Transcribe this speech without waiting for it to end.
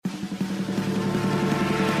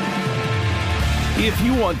If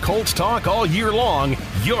you want Colts talk all year long,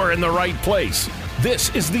 you're in the right place.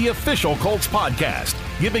 This is the official Colts podcast,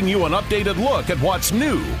 giving you an updated look at what's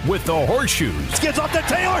new with the Horseshoes. Gets off to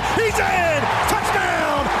Taylor. He's in.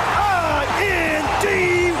 Touchdown.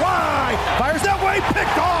 I-N-D-Y. Fires that way.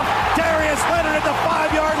 Picked off. Darius Leonard at the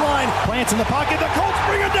 5-yard line. Plants in the pocket. The Colts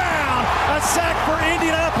bring him down. A sack for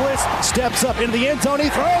Indianapolis. Steps up into the end zone.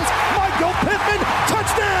 He throws. Michael Pittman.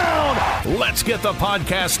 Touchdown. Let's get the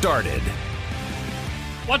podcast started.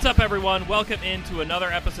 What's up, everyone? Welcome into another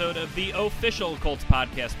episode of the official Colts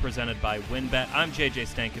podcast presented by WynnBET. I'm JJ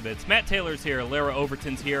Stankovitz. Matt Taylor's here. Lara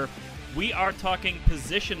Overton's here. We are talking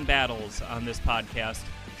position battles on this podcast.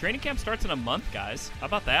 Training camp starts in a month, guys. How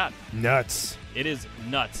about that? Nuts. It is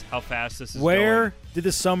nuts how fast this is going. Where did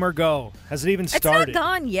the summer go? Has it even started? It's not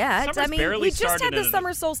gone yet. Summer's barely we just had started the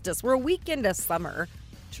summer solstice. We're a week into summer.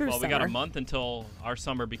 Well, we got a month until our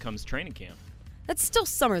summer becomes training camp. That's still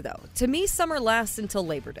summer, though. To me, summer lasts until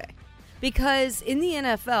Labor Day. Because in the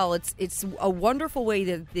NFL, it's a wonderful way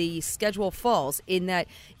that the schedule falls in that,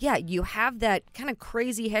 yeah, you have that kind of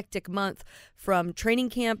crazy, hectic month from training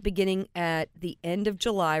camp beginning at the end of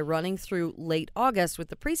July, running through late August with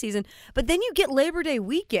the preseason. But then you get Labor Day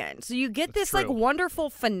weekend. So you get this like wonderful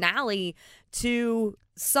finale to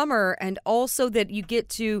summer, and also that you get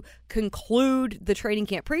to conclude the training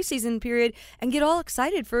camp preseason period and get all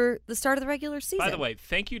excited for the start of the regular season. By the way,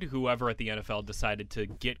 thank you to whoever at the NFL decided to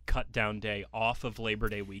get cut down day off of Labor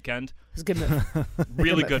Day weekend. It was a good move.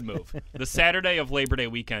 Really good move. The Saturday of Labor Day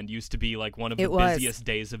weekend used to be like one of the busiest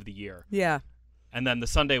days of the year. Yeah. And then the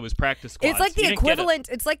Sunday was practice squads. It's like the equivalent.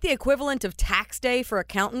 It's like the equivalent of tax day for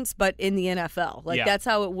accountants, but in the NFL. That's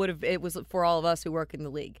how it would have. It was for all of us who work in the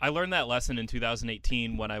league. I learned that lesson in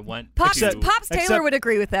 2018 when I went. Pops Taylor would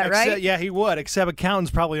agree with that, right? Yeah, he would. Except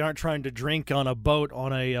accountants probably aren't trying to drink on a boat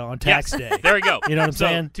on tax day. There we go. You know what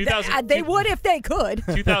I'm saying? They would if they could.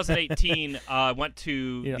 2018 went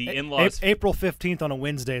to the in-laws. April 15th on a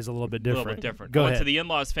Wednesday is a little bit different. Go ahead. Went to the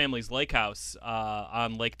in-laws family's lake house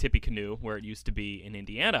on Lake Tippecanoe, where it used to be in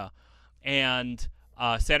Indiana, and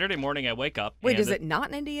Saturday morning I wake up. Wait, is it not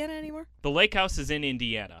in Indiana anymore? The lake house is in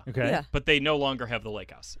Indiana. Okay. Yeah. But they no longer have the lake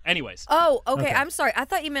house. Anyways. Oh, okay. I'm sorry. I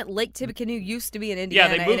thought you meant Lake Tippecanoe used to be in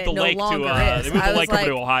Indiana. Yeah, they moved the lake no to over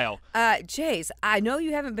to Ohio. Jace, I know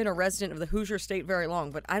you haven't been a resident of the Hoosier State very long,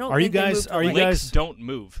 but I don't. Lakes don't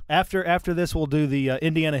move. After this, we'll do the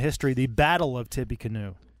Indiana history, the Battle of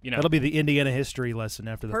Tippecanoe. That'll be the Indiana history lesson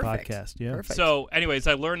after the podcast. Yeah. Perfect. So, anyways,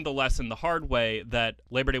 I learned the lesson the hard way that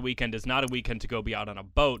Labor Day weekend is not a weekend to go be out on a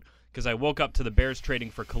boat, because I woke up to the Bears trading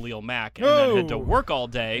for Khalil Mack and then had to work all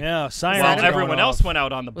day while everyone else went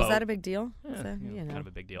out on the boat. Was that a big deal? Kind of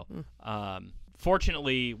a big deal.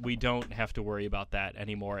 Fortunately, we don't have to worry about that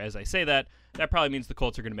anymore. As I say that probably means the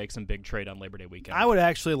Colts are going to make some big trade on Labor Day weekend. I would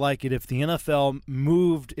actually like it if the NFL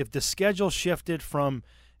moved, if the schedule shifted from,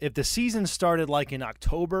 if the season started like in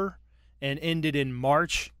October and ended in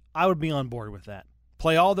March, I would be on board with that.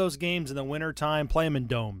 Play all those games in the wintertime, play them in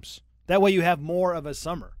domes. That way you have more of a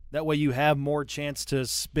summer. That way you have more chance to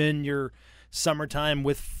spend your summertime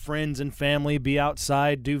with friends and family, be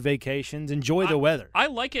outside, do vacations, enjoy the weather. I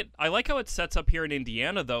like it. I like how it sets up here in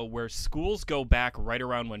Indiana, though, where schools go back right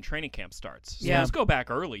around when training camp starts. Schools go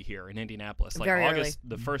back early here in Indianapolis, like very August,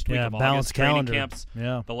 early. the first week of balanced August, training calendar. camps,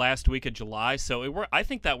 the last week of July. So I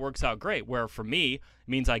think that works out great, where for me, it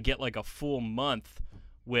means I get like a full month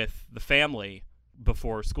with the family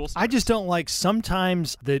before school starts. I just don't like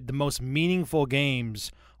sometimes the most meaningful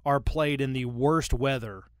games are played in the worst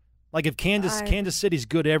weather. Like if Kansas City's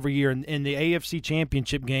good every year, and the AFC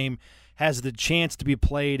Championship game has the chance to be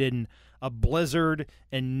played in a blizzard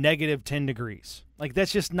and negative 10 degrees. Like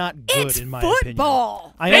that's just not good in my opinion.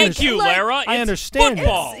 Football. Thank you, Lara. I understand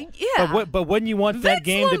football. But wouldn't you want that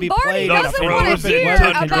game to be played in in perfect weather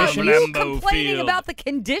about conditions? you complaining about the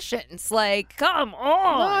conditions. Like, come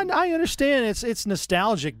on. I understand it's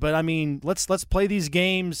nostalgic, but I mean, let's play these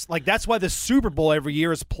games. Like that's why the Super Bowl every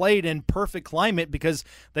year is played in perfect climate, because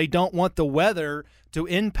they don't want the weather to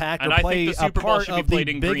impact and or play I think the Super a Bowl part should be of the played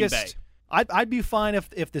in biggest. Green Bay. I'd be fine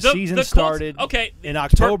if the season Colts, started in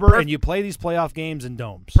October and you play these playoff games in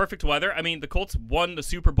domes. Perfect weather. I mean, the Colts won the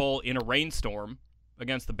Super Bowl in a rainstorm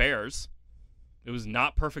against the Bears. It was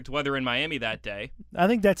not perfect weather in Miami that day. I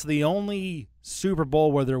think that's the only Super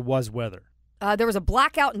Bowl where there was weather. There was a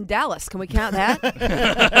blackout in Dallas. Can we count that?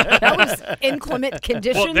 That was inclement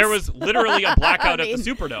conditions. Well, there was literally a blackout at the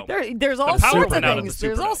Superdome. There's all sorts of things.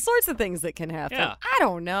 There's all sorts of things that can happen. Yeah. I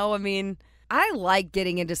don't know. I mean, I like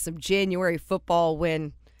getting into some January football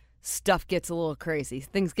when stuff gets a little crazy.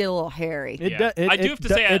 Things get a little hairy. I do have to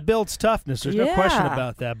say it builds toughness. There's no question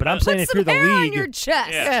about that. But I'm saying Put if you're the some hair league, on your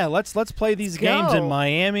chest. yeah, let's play these games in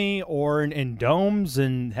Miami or in domes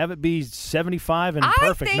and have it be 75 and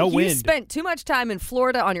perfect, no wind. I think you spent too much time in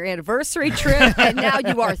Florida on your anniversary trip, and now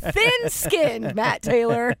you are thin-skinned, Matt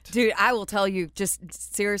Taylor. Dude, I will tell you, just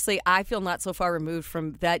seriously, I feel not so far removed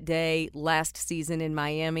from that day last season in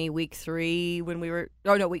Miami, week 4, when we were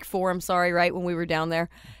when we were down there.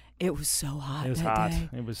 It was so hot. It was that hot. day.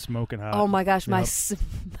 It was smoking hot. Oh my gosh, my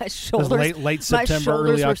shoulders. Late September,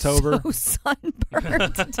 early October. So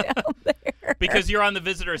sunburned down there. Because you're on the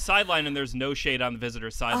visitor sideline and there's no shade on the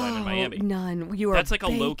visitor sideline in Miami. None. That's like a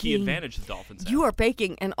low-key advantage the Dolphins have. You are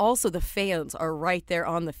baking, and also the fans are right there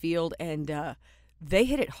on the field, and they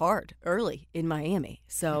hit it hard early in Miami.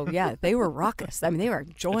 So, yeah, they were raucous. I mean, they were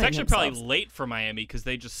enjoying It's actually themselves. probably late for Miami because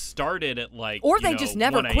they just started at Or they just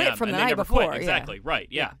never 1 quit a.m. from the and they night never before. Quit. Exactly, right,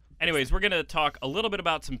 yeah. Anyways, we're going to talk a little bit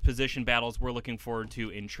about some position battles we're looking forward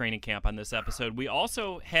to in training camp on this episode. We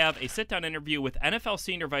also have a sit-down interview with NFL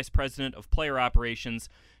Senior Vice President of Player Operations,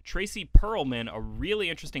 Tracy Perlman, a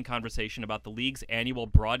really interesting conversation about the league's annual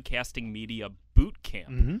broadcasting media boot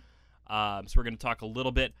camp. So we're going to talk a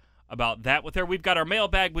little bit about that with her. We've got our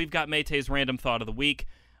mailbag. We've got Mayte's Random Thought of the Week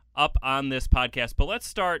up on this podcast. But let's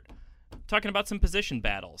start talking about some position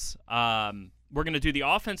battles. We're going to do the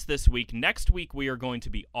offense this week. Next week, we are going to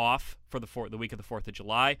be off for the week of the 4th of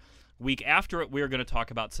July. Week after it, we are going to talk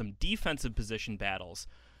about some defensive position battles.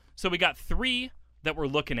 So we got 3 that we're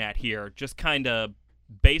looking at here, just kind of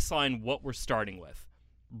baseline what we're starting with.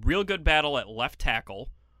 Real good battle at left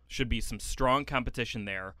tackle. Should be some strong competition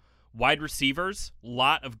there. Wide receivers,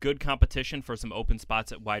 lot of good competition for some open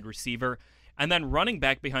spots at wide receiver. And then running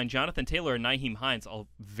back behind Jonathan Taylor and Nyheim Hines, a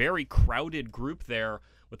very crowded group there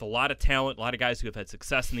with a lot of talent, a lot of guys who have had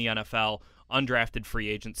success in the NFL, undrafted free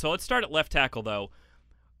agents. So let's start at left tackle, though.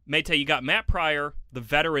 Mayte, you got Matt Pryor, the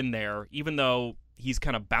veteran there, even though he's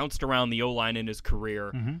kind of bounced around the O-line in his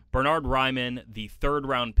career. Bernhard Raimann, the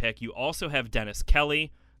 3rd-round pick. You also have Dennis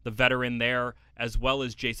Kelly, the veteran there, as well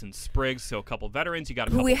as Jason Spriggs, so a couple veterans. You got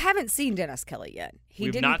a couple. We haven't seen Dennis Kelly yet. He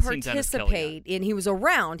We've didn't not seen Dennis Kelly participate, and he was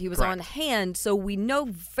around. He was Correct. on hand, so we know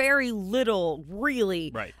very little,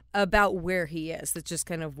 really, about where he is. That's just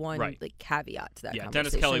kind of one like caveat to that conversation.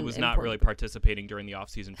 Dennis Kelly was not really participating during the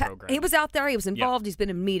offseason program. He was out there. He was involved. He's been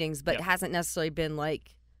in meetings, but hasn't necessarily been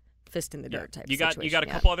like fist in the dirt type situation. You got a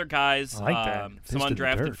couple other guys, I like that. some Fist in the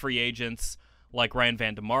undrafted dirt. free agents like Ryan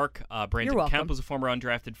Van DeMark. Brandon Kemp was a former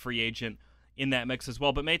undrafted free agent in that mix as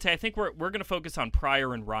well. But Mayte, I think we're going to focus on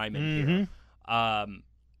Pryor and Raimann here.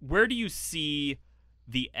 Where do you see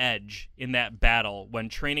the edge in that battle when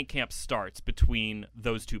training camp starts between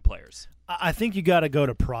those two players? I think you got to go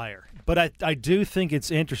to Pryor. But I do think it's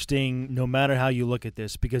interesting no matter how you look at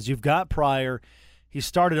this because you've got Pryor. He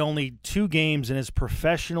started only 2 games in his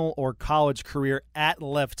professional or college career at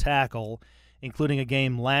left tackle, including a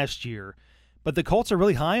game last year. But the Colts are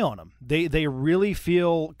really high on him. They really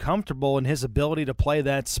feel comfortable in his ability to play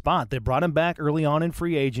that spot. They brought him back early on in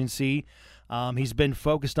free agency. He's been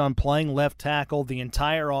focused on playing left tackle the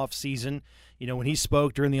entire offseason. You know, when he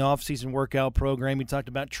spoke during the offseason workout program, he talked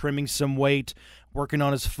about trimming some weight, working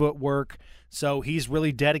on his footwork. So he's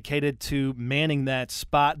really dedicated to manning that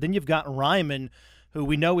spot. Then you've got Raimann, who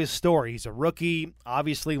we know his story. He's a rookie,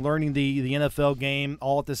 obviously learning the NFL game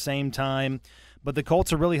all at the same time. But the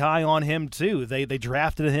Colts are really high on him, too. They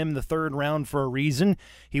drafted him in the 3rd round for a reason.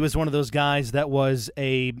 He was one of those guys that was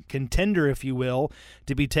a contender, if you will,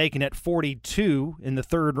 to be taken at 42 in the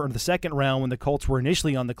 3rd or the 2nd round when the Colts were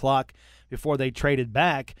initially on the clock before they traded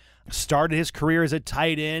back. Started his career as a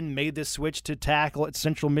tight end, made the switch to tackle at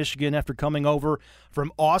Central Michigan after coming over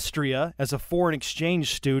from Austria as a foreign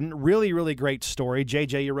exchange student. Really, really great story.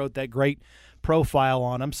 JJ, you wrote that great profile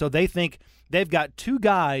on him. So they think they've got 2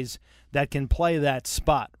 guys that can play that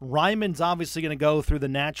spot. Raimann's obviously going to go through the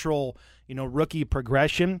natural, rookie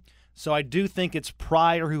progression. So I do think it's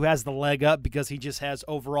Pryor who has the leg up because he just has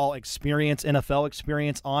overall experience, NFL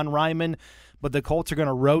experience on Raimann. But the Colts are going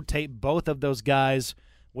to rotate both of those guys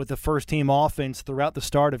with the first-team offense throughout the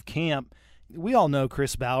start of camp. We all know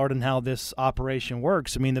Chris Ballard and how this operation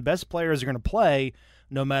works. I mean, the best players are going to play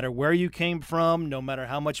no matter where you came from, no matter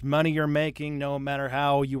how much money you're making, no matter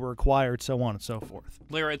how you were acquired, so on and so forth.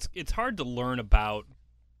 Lara, it's hard to learn about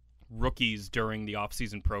rookies during the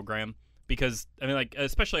offseason program because,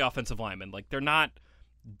 especially offensive linemen, they're not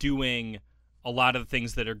doing a lot of the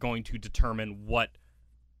things that are going to determine what,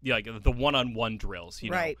 the one-on-one drills.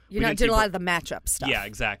 Right. You're not doing a lot of the matchup stuff. Yeah,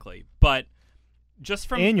 exactly. But just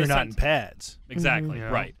from and you're not in pads. Exactly,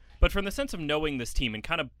 right. But from the sense of knowing this team and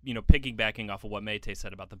kind of, piggybacking off of what Mate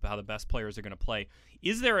said about how the best players are going to play,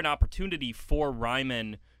 is there an opportunity for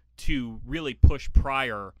Ryman to really push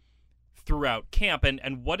Pryor throughout camp?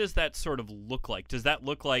 And what does that sort of look like? Does that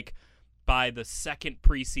look like by the second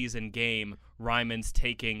preseason game, Ryman's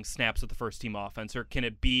taking snaps with the first team offense, or can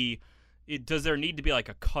it be? Does there need to be like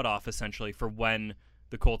a cutoff essentially for when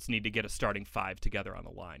the Colts need to get a starting five together on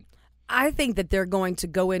the line? I think that they're going to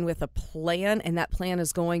go in with a plan, and that plan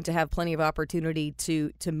is going to have plenty of opportunity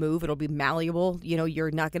to move. It'll be malleable.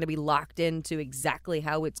 You're not going to be locked into exactly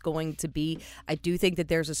how it's going to be. I do think that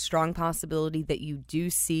there's a strong possibility that you do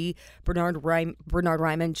see Bernhard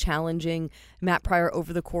Raimann challenging Matt Pryor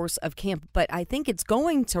over the course of camp, but I think it's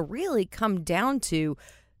going to really come down to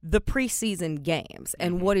the preseason games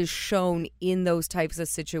and what is shown in those types of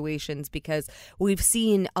situations, because we've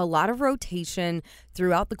seen a lot of rotation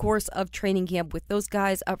throughout the course of training camp with those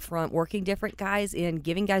guys up front, working different guys in,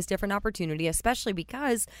 giving guys different opportunity, especially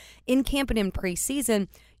because in camp and in preseason,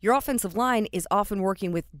 your offensive line is often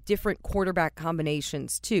working with different quarterback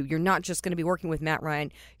combinations too. You're not just going to be working with Matt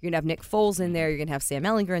Ryan. You're going to have Nick Foles in there. You're going to have Sam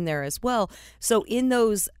Ehlinger in there as well. So in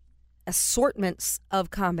those assortments of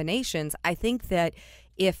combinations, I think that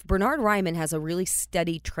if Bernhard Raimann has a really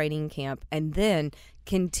steady training camp and then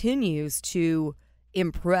continues to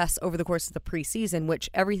impress over the course of the preseason, which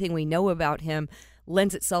everything we know about him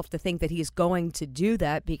lends itself to think that he's going to do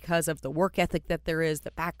that because of the work ethic that there is,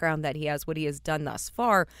 the background that he has, what he has done thus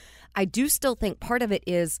far, I do still think part of it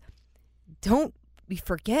is don't we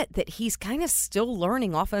forget that he's kind of still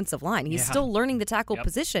learning offensive line. He's still learning the tackle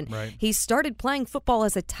position. Right. He started playing football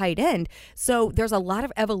as a tight end. So there's a lot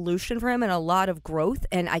of evolution for him and a lot of growth.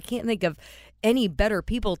 And I can't think of any better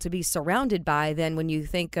people to be surrounded by than when you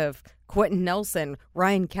think of Quentin Nelson,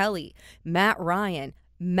 Ryan Kelly, Matt Ryan,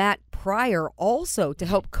 Matt Pryor also to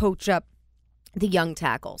help coach up the young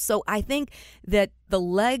tackle. So I think that the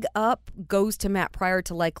leg up goes to Matt Pryor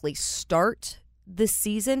to likely start this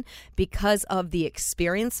season because of the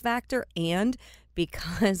experience factor and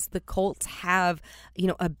because the Colts have,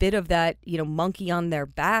 a bit of that, monkey on their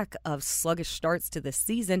back of sluggish starts to the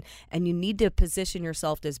season, and you need to position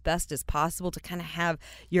yourself as best as possible to kind of have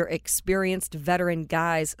your experienced veteran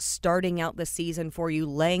guys starting out the season for you,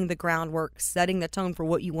 laying the groundwork, setting the tone for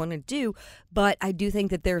what you want to do. But I do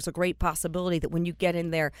think that there's a great possibility that when you get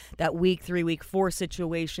in there, that week 3, week 4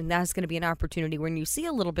 situation, that's going to be an opportunity when you see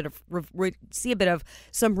a bit of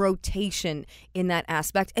some rotation in that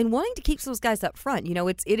aspect and wanting to keep those guys up front.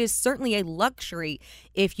 It is certainly a luxury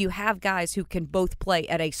if you have guys who can both play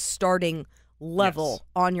at a starting level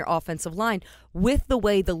on your offensive line with the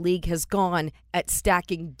way the league has gone at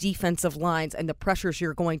stacking defensive lines and the pressures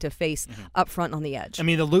you're going to face up front on the edge. I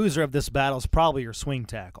mean, the loser of this battle is probably your swing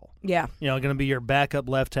tackle. Yeah. Going to be your backup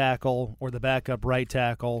left tackle or the backup right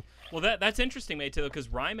tackle. Well, that's interesting, mate, too, because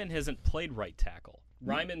Raimann hasn't played right tackle.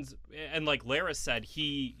 Raimann's, and like Lara said,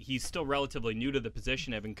 he's still relatively new to the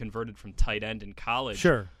position, having converted from tight end in college.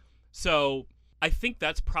 Sure. So I think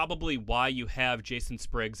that's probably why you have Jason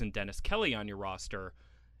Spriggs and Dennis Kelly on your roster.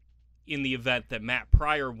 In the event that Matt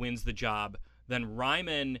Pryor wins the job, then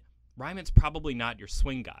Raimann's probably not your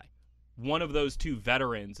swing guy. One of those two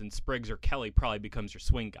veterans, and Spriggs or Kelly, probably becomes your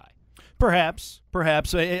swing guy. Perhaps.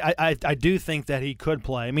 I do think that he could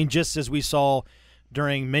play. I mean, just as we saw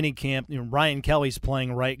during minicamp, Ryan Kelly's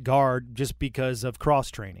playing right guard just because of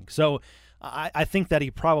cross-training. So I think that he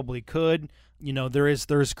probably could.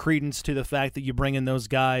 There's credence to the fact that you bring in those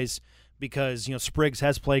guys because, Spriggs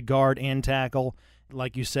has played guard and tackle.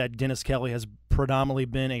 Like you said, Dennis Kelly has predominantly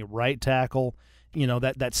been a right tackle.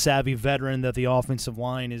 That savvy veteran that the offensive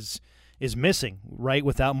line is missing, right,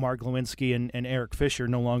 without Mark Lewinsky and Eric Fisher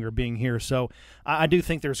no longer being here. So I do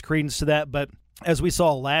think there's credence to that. But as we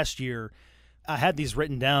saw last year, I had these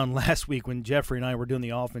written down last week when Jeffrey and I were doing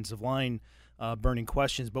the offensive line burning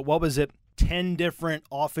questions. But what was it? 10 different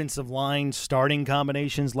offensive line starting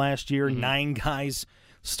combinations last year. 9 guys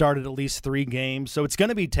started at least 3 games. So it's going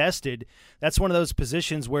to be tested. That's one of those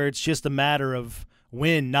positions where it's just a matter of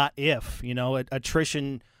when, not if.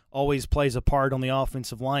 Attrition always plays a part on the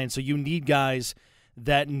offensive line. So you need guys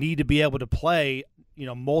that need to be able to play,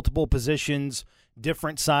 multiple positions,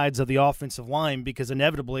 different sides of the offensive line, because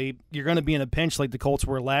inevitably you're going to be in a pinch like the Colts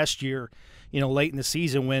were last year, late in the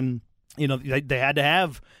season when, they had to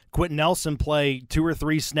have Quentin Nelson play 2 or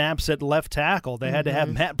 3 snaps at left tackle. They had to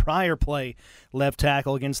have Matt Pryor play left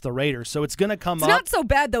tackle against the Raiders. So it's going to come up. It's not so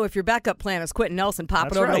bad, though, if your backup plan is Quentin Nelson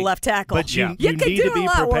popping over to left tackle. But you could need do to be a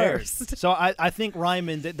lot prepared. Worse. So I think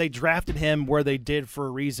Raimann, they drafted him where they did for a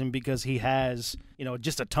reason, because he has,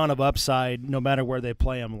 just a ton of upside no matter where they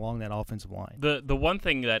play him along that offensive line. The one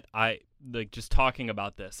thing that like just talking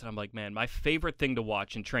about this, and I'm like, man, my favorite thing to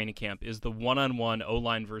watch in training camp is the one-on-one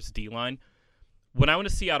O-line versus D-line. When I want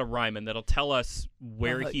to see out of Ryman, that'll tell us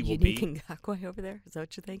where he will be. Unique Ngakoue over there? Is that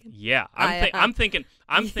what you're thinking? Yeah, I'm thinking,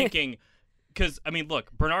 because I mean,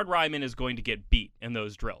 look, Bernhard Raimann is going to get beat in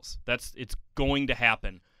those drills. It's going to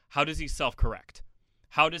happen. How does he self-correct?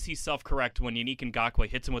 How does he self-correct when Unique Ngakoue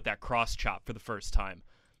hits him with that cross chop for the first time?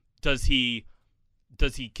 Does he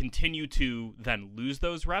continue to then lose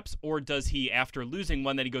those reps, or does he, after losing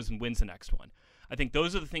one, then he goes and wins the next one? I think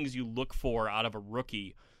those are the things you look for out of a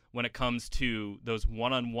rookie when it comes to those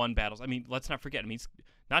one-on-one battles. I mean, let's not forget, it's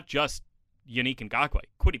not just Unique Ngakoue.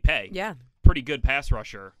 Kwity Paye, yeah, pretty good pass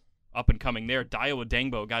rusher, up and coming there. Dayo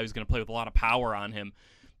Odengbo, a guy who's going to play with a lot of power on him.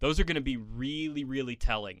 Those are going to be really, really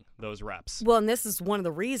telling, those reps. Well, and this is one of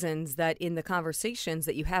the reasons that in the conversations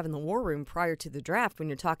that you have in the war room prior to the draft, when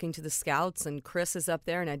you're talking to the scouts and Chris is up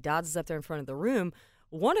there and Ed Dodds is up there in front of the room,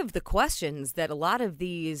 one of the questions that a lot of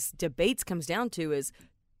these debates comes down to is,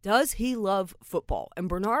 does he love football? And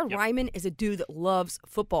Bernhard Raimann is a dude that loves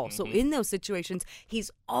football. Mm-hmm. So in those situations, he's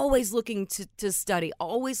always looking to study,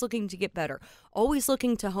 always looking to get better, always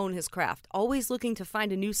looking to hone his craft, always looking to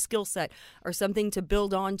find a new skill set or something to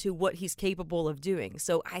build on to what he's capable of doing.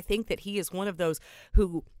 So I think that he is one of those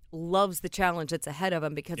who loves the challenge that's ahead of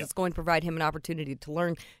him because it's going to provide him an opportunity to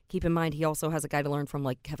learn. Keep in mind, he also has a guy to learn from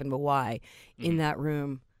like Kevin Mawai in that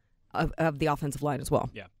room of the offensive line as well.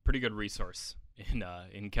 Yeah, pretty good resource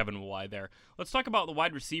in Kevin Mawai there. Let's talk about the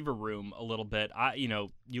wide receiver room a little bit.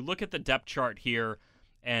 You look at the depth chart here,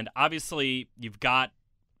 and obviously you've got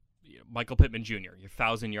Michael Pittman Jr., your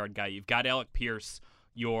 1,000-yard guy. You've got Alec Pierce,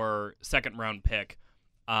 your second-round pick.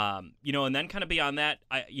 And then kind of beyond that,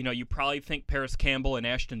 you probably think Paris Campbell and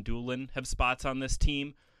Ashton Doolin have spots on this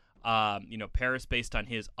team. Paris, based on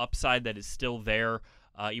his upside that is still there,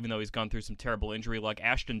 even though he's gone through some terrible injury luck.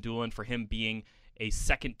 Ashton Doolin, for him being a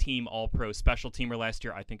second-team All-Pro special teamer last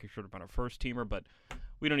year, I think he should have been a first-teamer, but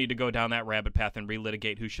we don't need to go down that rabbit path and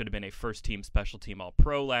relitigate who should have been a first-team special team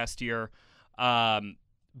All-Pro last year.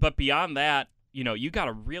 But beyond that, you got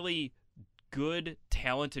a really good,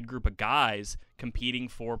 talented group of guys competing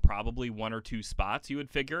for probably one or two spots, you would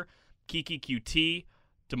figure. Keke Coutee,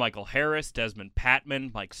 DeMichael Harris, Desmond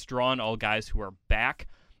Patman, Mike Strawn, all guys who are back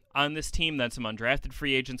on this team. Then some undrafted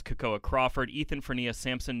free agents, Kekoa Crawford, Ethan Frenia,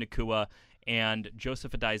 Samson Nakua, and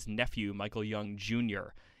Joseph Adai's nephew, Michael Young Jr.,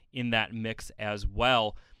 in that mix as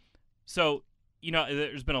well. So,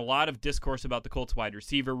 there's been a lot of discourse about the Colts wide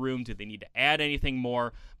receiver room. Do they need to add anything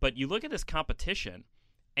more? But you look at this competition,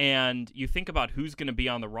 and you think about who's going to be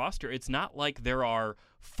on the roster. It's not like there are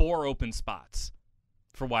 4 open spots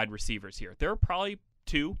for wide receivers here. There are probably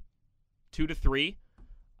 2 to 3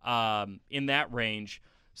 in that range.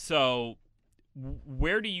 So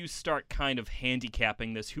where do you start kind of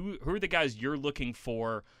handicapping this? Who are the guys you're looking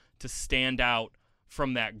for to stand out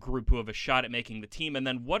from that group who have a shot at making the team? And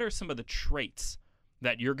then what are some of the traits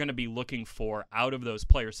that you're going to be looking for out of those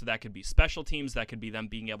players? So that could be special teams, that could be them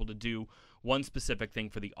being able to do one specific thing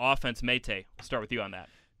for the offense. Mate, we'll start with you on that.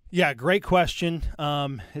 Yeah, great question.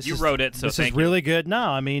 You wrote it, so this thank is really good. No,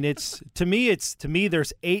 I mean it's to me.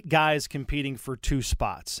 There's 8 guys competing for 2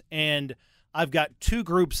 spots, and I've got 2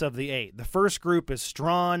 groups of the 8. The first group is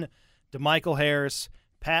Strawn, DeMichael Harris,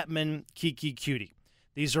 Patman, Keke Coutee.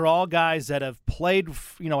 These are all guys that have played,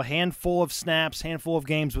 a handful of snaps, handful of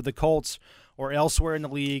games with the Colts or elsewhere in the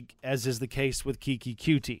league, as is the case with Keke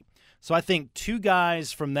Coutee. So I think 2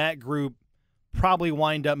 guys from that group probably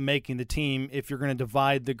wind up making the team if you're going to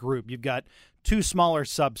divide the group. You've got 2 smaller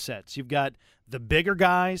subsets. You've got the bigger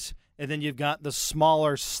guys, and then you've got the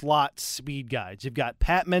smaller slot speed guys. You've got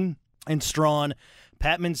Patman and Strawn.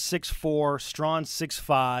 Patman's 6'4", Strawn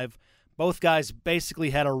 6'5". Both guys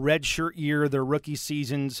basically had a redshirt year their rookie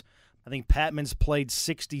seasons. I think Patman's played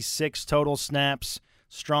 66 total snaps.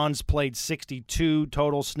 Strawn's played 62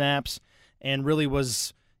 total snaps, and really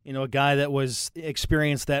was, a guy that was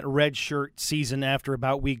experienced that redshirt season after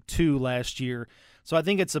about week 2 last year. So I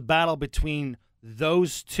think it's a battle between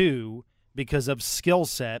those 2 because of skill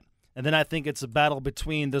set. And then I think it's a battle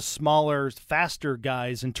between the smaller, faster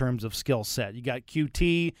guys in terms of skill set. You got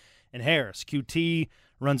Coutee and Harris. Coutee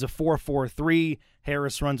runs a 4.43.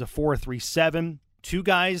 Harris runs a 4.37. 2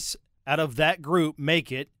 guys out of that group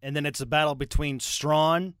make it, and then it's a battle between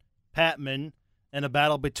Strawn, Patman, and a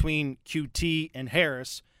battle between Coutee and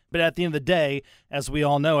Harris. But at the end of the day, as we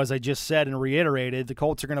all know, as I just said and reiterated, the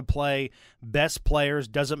Colts are going to play best players.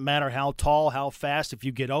 Doesn't matter how tall, how fast. If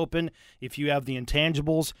you get open, if you have the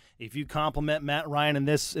intangibles, if you complement Matt Ryan in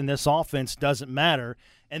this offense, doesn't matter.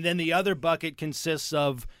 And then the other bucket consists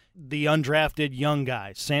of, the undrafted young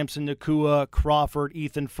guys, Samson Nakua, Crawford,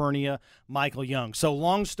 Ethan Fernia, Michael Young. So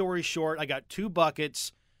long story short, I got 2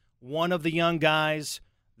 buckets, one of the young guys,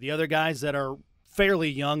 the other guys that are fairly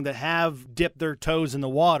young that have dipped their toes in the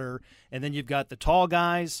water, and then you've got the tall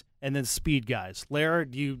guys and then speed guys. Lara,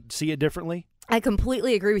 do you see it differently? I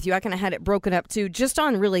completely agree with you. I kind of had it broken up too, just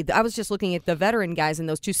on really, I was just looking at the veteran guys in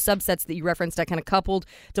those 2 subsets that you referenced. I kind of coupled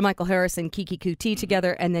DeMichael Harris and Kiki Kuti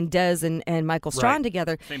together, and then Dez and Michael Strawn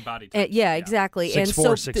together. Same body type. Yeah, exactly. 6'4", and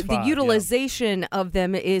so 6'5", the utilization of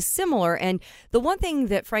them is similar. And the one thing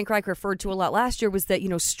that Frank Reich referred to a lot last year was that,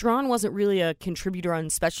 Strawn wasn't really a contributor on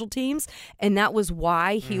special teams, and that was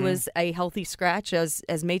why he was a healthy scratch,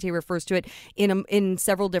 as Mate refers to it, in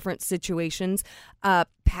several different situations.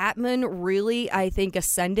 Patman really, I think,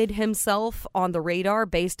 ascended himself on the radar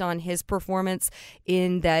based on his performance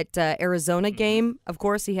in that Arizona game. Of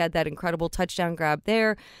course, he had that incredible touchdown grab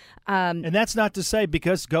there. And that's not to say,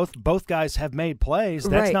 because both guys have made plays,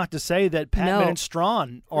 that's not to say that Patman and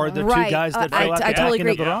Strawn are the 2 guys that fill out the back end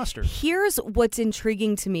of the roster. Here's what's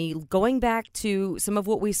intriguing to me. Going back to some of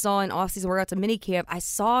what we saw in off-season workouts and minicamp, I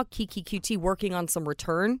saw Kiki Kuti working on some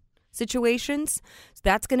return situations. So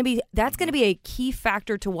that's going to be a key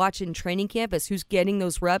factor to watch in training camp, is who's getting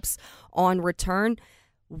those reps on return.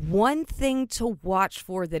 One thing to watch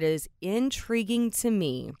for that is intriguing to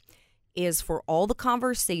me is for all the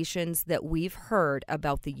conversations that we've heard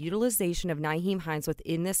about the utilization of Nyheim Hines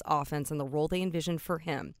within this offense and the role they envision for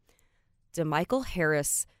him. DeMichael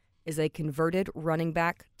Harris is a converted running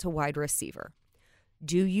back to wide receiver.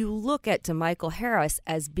 Do you look at DeMichael Harris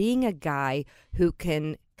as being a guy who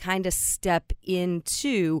can kind of step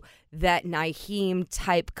into that Nyheim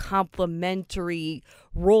type complementary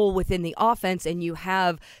role within the offense, and you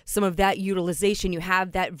have some of that utilization, you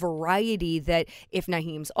have that variety that if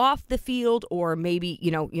Nyheim's off the field, or maybe,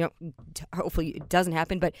 hopefully it doesn't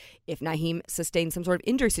happen, but if Nyheim sustains some sort of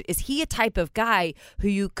injury, is he a type of guy who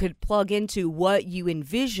you could plug into what you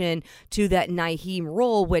envision to that Nyheim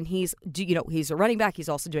role when he's a running back, he's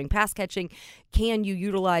also doing pass catching? Can you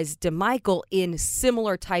utilize DeMichael in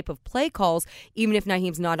similar type of play calls, even if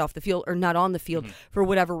Nyheim's not off the field or not on the field for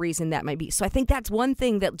whatever reason that might be? So I think that's one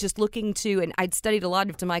thing that just looking to, and I'd studied a lot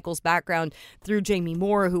of DeMichael's background through Jamie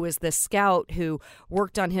Moore, who was the scout who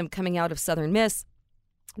worked on him coming out of Southern Miss,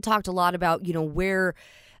 talked a lot about, where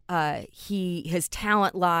his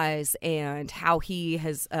talent lies and how he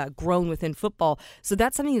has grown within football. So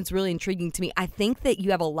that's something that's really intriguing to me. I think that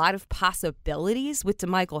you have a lot of possibilities with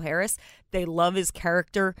DeMichael Harris. They love his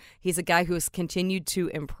character. He's a guy who has continued to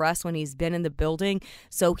impress when he's been in the building.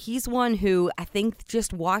 So he's one who I think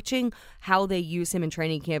just watching how they use him in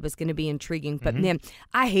training camp is going to be intriguing. But man,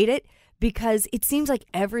 I hate it, because it seems like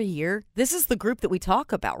every year this is the group that we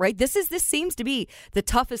talk about, right? This seems to be the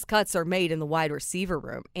toughest cuts are made in the wide receiver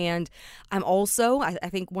room. And I'm also, I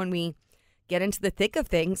think when we get into the thick of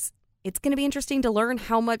things, it's going to be interesting to learn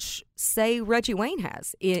how much say Reggie Wayne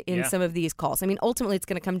has in some of these calls. I mean, ultimately it's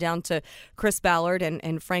going to come down to Chris Ballard,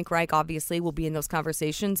 and Frank Reich obviously will be in those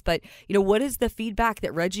conversations. But, what is the feedback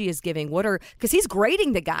that Reggie is giving? Because he's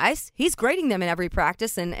grading the guys. He's grading them in every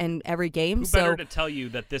practice and every game. Who better to tell you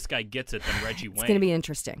that this guy gets it than Reggie Wayne? It's going to be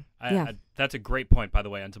interesting. That's a great point, by the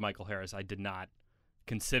way, on DeMichael Harris. I did not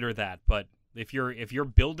consider that. But if you're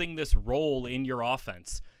building this role in your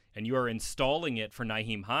offense, and you are installing it for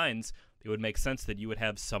Nyheim Hines, it would make sense that you would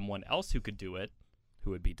have someone else who could do it, who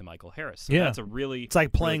would be DeMichael Harris. So that's it's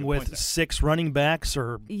like playing with 6 running backs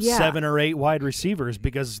or 7 or 8 wide receivers,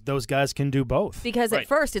 because those guys can do both. Because at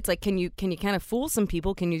first it's like, can you kind of fool some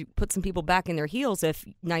people? Can you put some people back in their heels if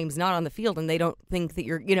Nyheim's not on the field and they don't think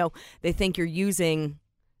that they think you're using.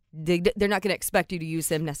 They're not going to expect you to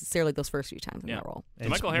use him necessarily those first few times in that role.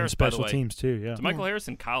 DeMichael Harris, special by the way, teams too. Yeah, DeMichael Harris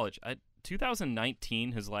in college,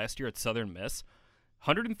 2019, his last year at Southern Miss,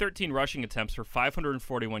 113 rushing attempts for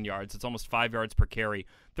 541 yards. It's almost 5 yards per carry.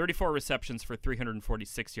 34 receptions for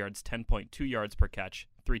 346 yards, 10.2 yards per catch,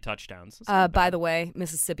 3 touchdowns. By the way,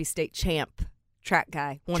 Mississippi State champ, track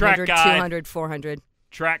guy, 100, 200, 400.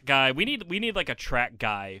 Track guy. We need like a track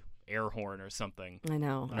guy air horn or something. I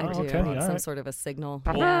know. I do. Okay, some sort of a signal.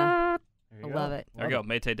 Yeah. I love it. There you go.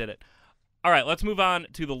 Mate did it. All right, let's move on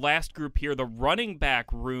to the last group here, the running back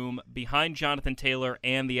room behind Jonathan Taylor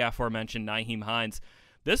and the aforementioned Nyheim Hines.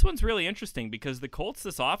 This one's really interesting because the Colts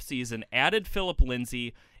this offseason added Phillip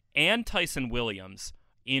Lindsay and Tyson Williams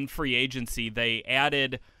in free agency. They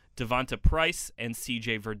added Devonta Price and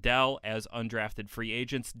C.J. Verdell as undrafted free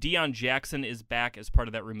agents. Deion Jackson is back as part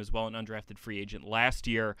of that room as well, an undrafted free agent last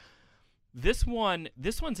year. This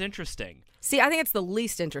one's interesting. See, I think it's the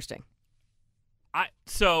least interesting.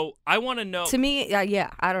 So I want to know. To me,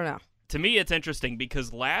 I don't know. to me, it's interesting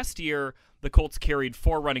because last year the Colts carried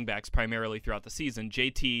 4 running backs primarily throughout the season.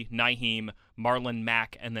 JT, Nyheim, Marlon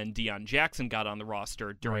Mack, and then Deion Jackson got on the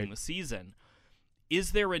roster during the season.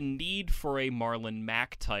 Is there a need for a Marlon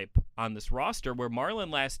Mack type on this roster where Marlon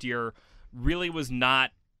last year really was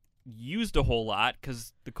not used a whole lot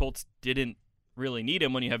because the Colts didn't really need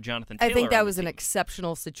him when you have Jonathan Taylor? I think that on the was an team.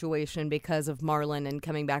 exceptional situation because of Marlon and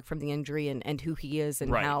coming back from the injury and who he is and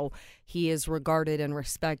Right. how he is regarded and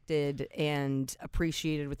respected and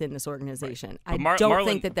appreciated within this organization. But I don't Marlon-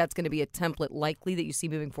 think that that's going to be a template likely that you see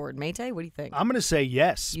moving forward. Mayte, what do you think? I'm going to say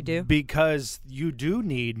yes. You do? Because you do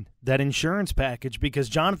need that insurance package because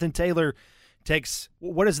Jonathan Taylor takes,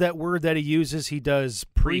 what is that word that he uses? He does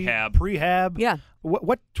Prehab. Prehab? Yeah.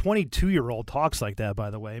 What 22-year-old talks like that,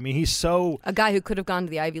 by the way? I mean, he's so A guy who could have gone to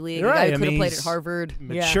the Ivy League, Right, a guy who I could have mean, played at he's Harvard.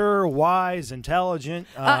 mature, wise, intelligent,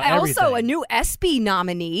 Also, everything. a new ESPY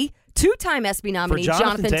nominee, two-time ESPY nominee,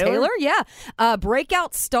 Jonathan Taylor? Yeah,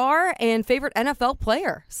 breakout star and favorite NFL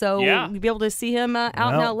player. So Yeah. you'll be able to see him out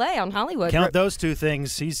in Well, L.A. on Hollywood. Count those two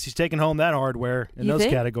things. He's taking home that hardware in You those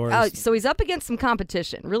think? categories. So he's up against some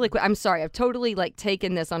competition. Really quick. I'm sorry. I've totally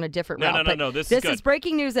taken this on a different route. but No. This is good.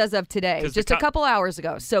 breaking news as of today, 'Cause just the a couple hours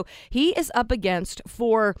ago. So he is up against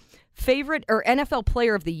for favorite or NFL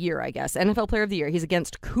Player of the Year, I guess. NFL Player of the Year. He's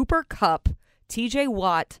against Cooper Kupp, T.J.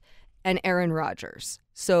 Watt, and Aaron Rodgers.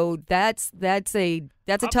 So that's a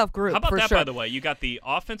tough group How about for that, sure. by the way? You got the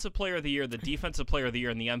Offensive Player of the Year, the Defensive Player of the Year,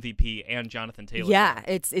 and the MVP, and Jonathan Taylor. Yeah,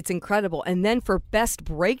 it's incredible. And then for best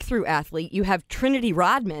breakthrough athlete, you have Trinity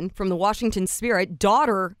Rodman from the Washington Spirit,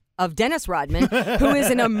 daughter of Dennis Rodman, who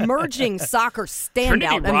is an emerging soccer standout. Trinity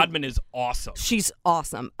I mean, Rodman is awesome. she's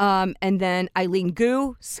awesome. And then Eileen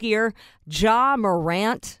Gu, skier, Ja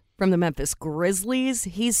Morant from the Memphis Grizzlies.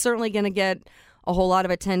 He's certainly going to get a whole lot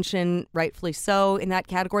of attention, rightfully so, in that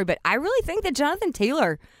category. But I really think that Jonathan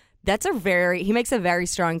Taylor, he makes a very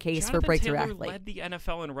strong case for Jonathan breakthrough Taylor athlete. led the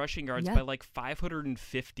NFL in rushing yards Yeah. by like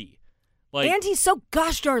 550. Like, And he's so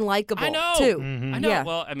gosh darn likable, I know. too. I know. Yeah.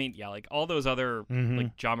 Well, I mean, yeah, like all those other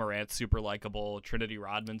like John Morant, super likable, Trinity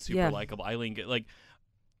Rodman, super Yeah. likable, Eileen, like.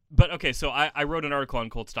 But okay, so I wrote an article on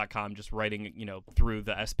Colts.com just writing, through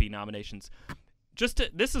the SP nominations.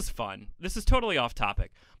 This is fun. This is totally off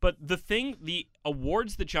topic. But the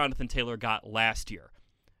awards that Jonathan Taylor got last year: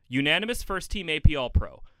 unanimous first team AP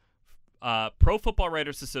All-Pro, Pro Football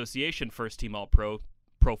Writers Association first team All-Pro,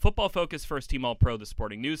 Pro Football Focus first team All-Pro, the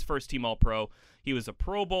Sporting News first team All-Pro. He was a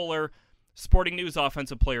Pro Bowler, Sporting News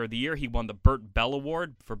Offensive Player of the Year. He won the Burt Bell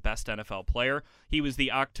Award for Best NFL Player. He was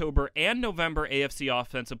the October and November AFC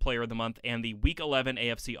Offensive Player of the Month and the Week 11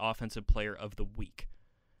 AFC Offensive Player of the Week.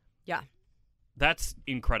 Yeah. That's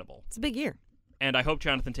incredible. It's a big year. And I hope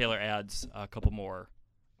Jonathan Taylor adds a couple more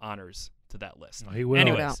honors to that list. He will.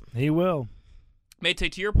 Anyways, He will. Mate,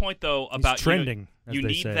 to your point though about He's trending, as you they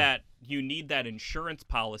need say. you need that insurance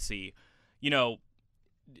policy.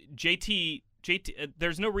 JT.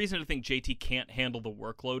 There's no reason to think JT can't handle the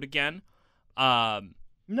workload again.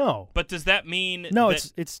 No. But does that mean No,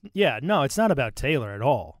 that, it's not about Taylor at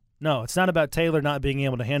all. No, it's not about Taylor not being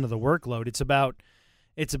able to handle the workload.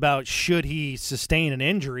 It's about should he sustain an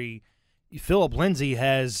injury. Philip Lindsay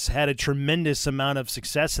has had a tremendous amount of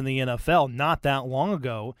success in the NFL not that long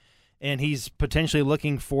ago, and he's potentially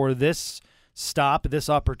looking for this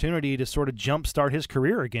opportunity to sort of jumpstart his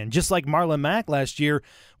career again. Just like Marlon Mack last year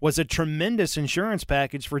was a tremendous insurance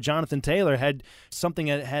package for Jonathan Taylor. Had something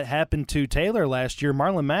that had happened to Taylor last year,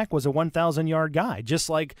 Marlon Mack was a 1,000-yard guy, just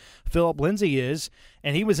like Philip Lindsay is,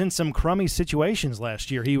 and he was in some crummy situations last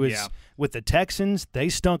year. He was with the Texans. They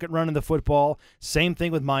stunk at running the football. Same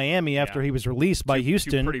thing with Miami after he was released by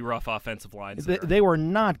Houston. Two pretty rough offensive lines. They were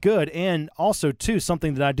not good. And also, too,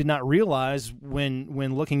 something that I did not realize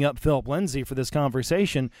when looking up Philip Lindsay for this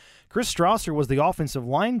conversation, Chris Strasser was the offensive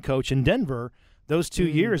line coach in Denver those 2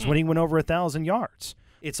 years when he went over 1,000 yards.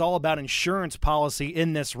 It's all about insurance policy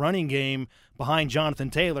in this running game behind Jonathan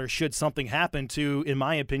Taylor should something happen to, in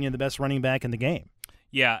my opinion, the best running back in the game.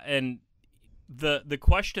 Yeah, and the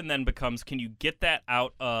question then becomes, can you get that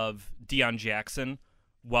out of Deion Jackson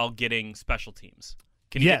while getting special teams?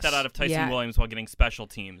 Can you Yes. get that out of Tyson Yeah. Williams while getting special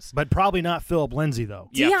teams? But probably not Philip Lindsay, though.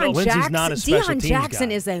 Yeah, Phil- Lindsay's not a special Deion teams Jackson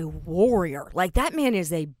guy. is a warrior. Like, that man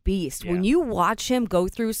is a beast. Yeah. When you watch him go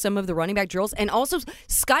through some of the running back drills, and also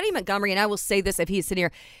Scotty Montgomery, and I will say this if he's sitting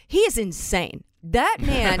here, he is insane. That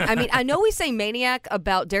man, I mean, I know we say maniac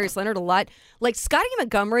about Darius Leonard a lot. Like, Scotty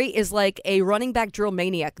Montgomery is like a running back drill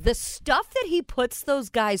maniac. The stuff that he puts those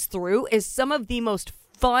guys through is some of the most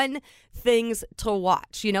fun things to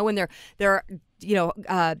watch. When they're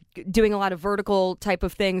doing a lot of vertical type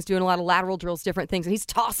of things, doing a lot of lateral drills, different things, and he's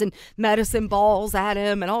tossing medicine balls at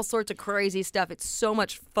him and all sorts of crazy stuff. It's so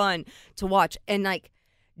much fun to watch. And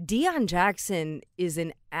Deion Jackson is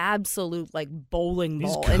an absolute bowling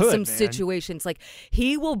ball in some situations.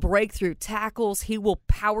 He will break through tackles. He will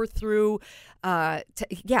power through. Power.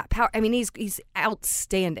 I mean, he's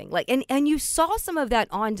outstanding. And you saw some of that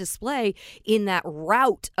on display in that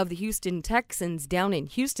rout of the Houston Texans down in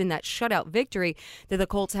Houston, that shutout victory that the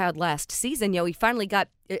Colts had last season. He finally got,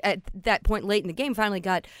 at that point late in the game, finally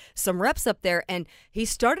got some reps up there, and he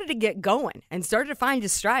started to get going and started to find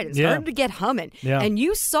his stride and started to get humming. Yeah. And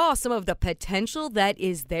you saw some of the potential that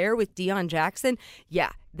is there with Deion Jackson.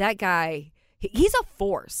 Yeah, that guy, he's a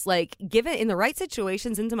force. Given in the right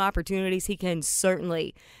situations and some opportunities, he can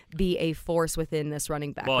certainly be a force within this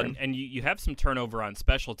running back room. And you have some turnover on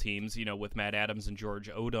special teams, with Matt Adams and George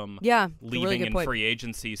Odom leaving in free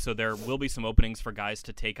agency. So there will be some openings for guys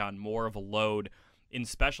to take on more of a load in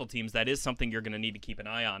special teams. That is something you're going to need to keep an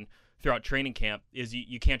eye on throughout training camp. Is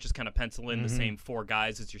you can't just kind of pencil in the same 4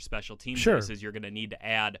 guys as your special teams. Is you're going to need to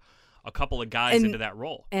add a couple of guys into that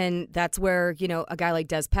role. And that's where, a guy like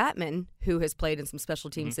Des Patman, who has played in some special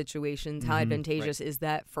team situations, how advantageous is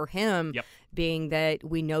that for him, being that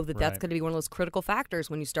we know that that's going to be one of those critical factors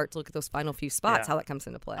when you start to look at those final few spots, how that comes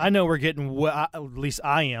into play. I know we're getting, at least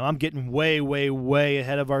I am, I'm getting way, way, way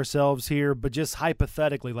ahead of ourselves here, but just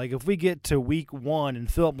hypothetically, if we get to week 1 and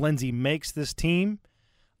Philip Lindsay makes this team,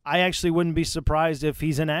 I actually wouldn't be surprised if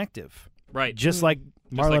he's inactive. Right. Just like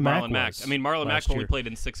Marlon Mack. I mean, Marlon Mack only played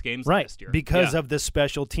in 6 games last year. Because of the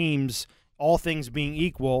special teams, all things being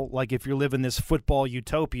equal, if you're living this football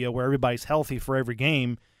utopia where everybody's healthy for every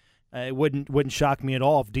game, it wouldn't shock me at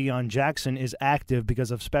all if Deion Jackson is active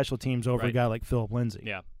because of special teams over a guy like Philip Lindsay.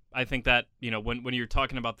 Yeah. I think that, when you're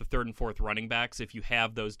talking about the 3rd and 4th running backs, if you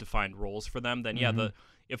have those defined roles for them, then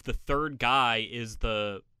if the third guy is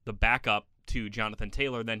the backup to Jonathan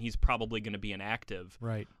Taylor, then he's probably going to be inactive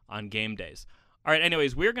on game days. All right,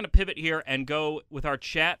 anyways, we're going to pivot here and go with our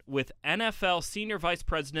chat with NFL Senior Vice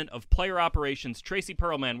President of Player Operations, Tracy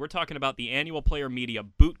Perlman. We're talking about the annual Player Media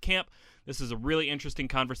Boot Camp. This is a really interesting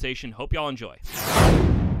conversation. Hope y'all enjoy.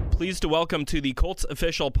 Pleased to welcome to the Colts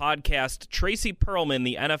Official Podcast, Tracy Perlman,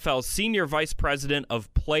 the NFL Senior Vice President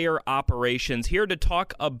of Player Operations, here to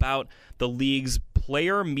talk about the league's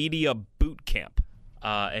Player Media Boot Camp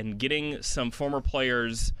and getting some former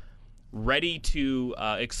players ready to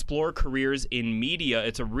explore careers in media.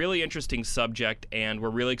 It's a really interesting subject, and we're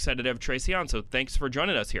really excited to have Tracy on, so thanks for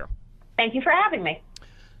joining us here. Thank you for having me.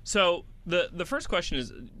 So the first question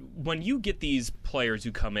is, when you get these players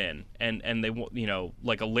who come in, and they,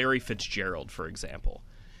 like a Larry Fitzgerald, for example,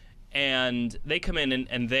 and they come in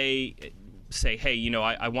and they say, hey,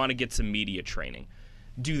 I want to get some media training.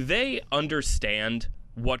 Do they understand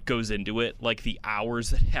what goes into it, like the hours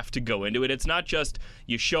that have to go into it? It's not just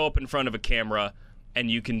you show up in front of a camera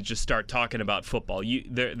and you can just start talking about football.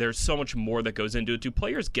 There's so much more that goes into it. Do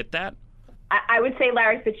players get that? I would say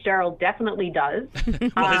Larry Fitzgerald definitely does.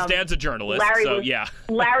 Well, his dad's a journalist,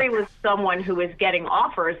 Larry was someone who was getting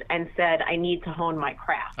offers and said, I need to hone my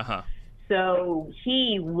craft. Uh-huh. So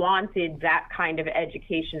he wanted that kind of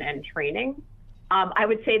education and training. I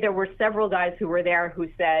would say there were several guys who were there who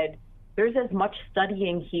said, there's as much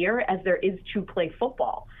studying here as there is to play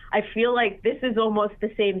football. I feel like this is almost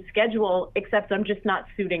the same schedule, except I'm just not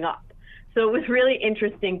suiting up. So it was really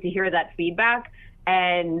interesting to hear that feedback.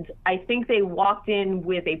 And I think they walked in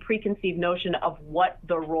with a preconceived notion of what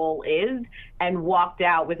the role is and walked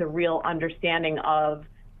out with a real understanding of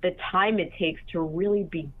the time it takes to really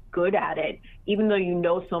be good at it, even though you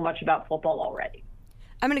know so much about football already.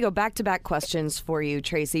 I'm going to go back-to-back questions for you,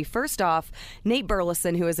 Tracy. First off, Nate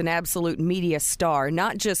Burleson, who is an absolute media star,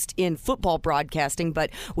 not just in football broadcasting,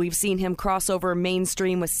 but we've seen him cross over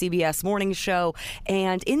mainstream with CBS Morning Show.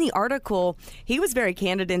 And in the article, he was very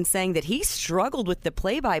candid in saying that he struggled with the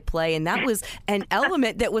play-by-play, and that was an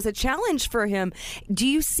element that was a challenge for him. Do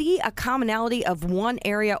you see a commonality of one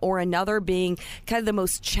area or another being kind of the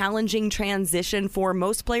most challenging transition for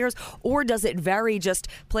most players, or does it vary just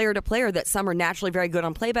player to player, that some are naturally very good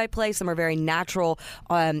on play-by-play, some are very natural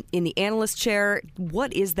in the analyst chair?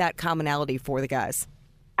 What is that commonality for the guys?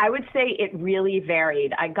 I would say it really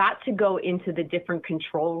varied. I got to go into the different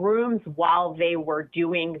control rooms while they were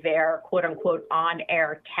doing their quote-unquote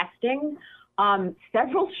on-air testing.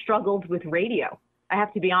 Several struggled with radio. I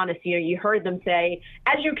have to be honest, you heard them say,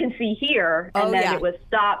 as you can see here, and it was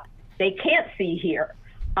stop, they can't see here.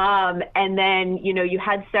 And then, you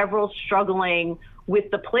had several struggling with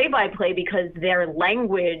the play-by-play because their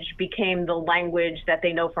language became the language that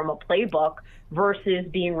they know from a playbook versus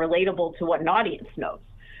being relatable to what an audience knows.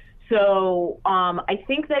 So I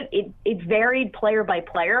think that it varied player by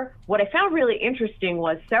player. What I found really interesting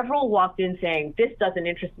was several walked in saying, this doesn't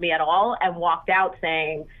interest me at all, and walked out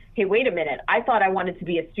saying, hey, wait a minute, I thought I wanted to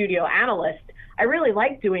be a studio analyst. I really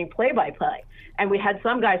like doing play-by-play. And we had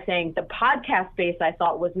some guys saying the podcast space I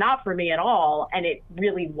thought was not for me at all, and it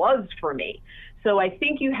really was for me. So I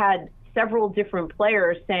think you had several different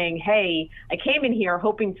players saying, hey, I came in here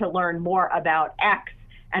hoping to learn more about X,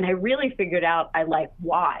 and I really figured out I like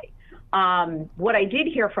Y. What I did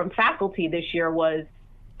hear from faculty this year was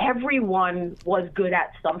everyone was good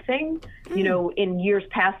at something. You know, in years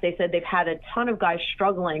past, they said they've had a ton of guys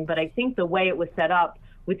struggling, but I think the way it was set up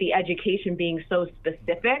with the education being so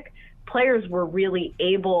specific, players were really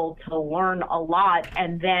able to learn a lot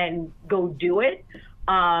and then go do it.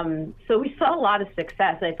 So we saw a lot of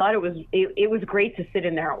success. I thought it was great to sit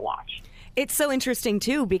in there and watch. It's so interesting,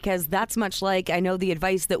 too, because that's much like, I know, the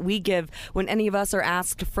advice that we give when any of us are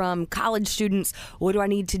asked from college students, what do I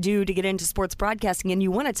need to do to get into sports broadcasting? And you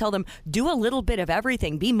want to tell them, do a little bit of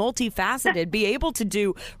everything. Be multifaceted. Be able to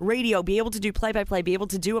do radio, be able to do play-by-play, be able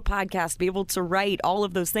to do a podcast, be able to write, all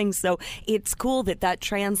of those things. So it's cool that that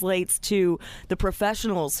translates to the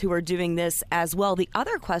professionals who are doing this as well. The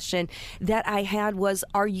other question that I had was,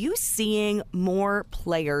 are you seeing more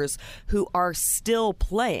players who are still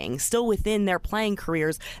playing, still within their playing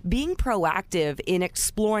careers, being proactive in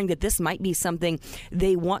exploring that this might be something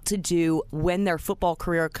they want to do when their football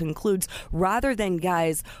career concludes, rather than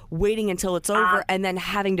guys waiting until it's over and then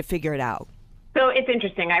having to figure it out? So it's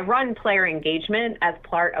interesting. I run player engagement as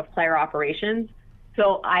part of player operations.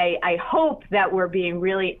 So I hope that we're being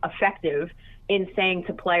really effective in saying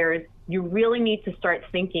to players, you really need to start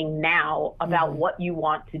thinking now about what you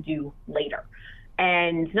want to do later.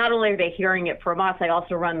 And not only are they hearing it from us, I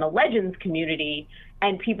also run the Legends community,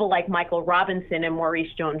 and people like Michael Robinson and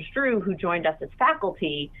Maurice Jones-Drew, who joined us as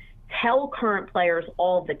faculty, tell current players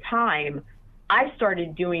all the time, I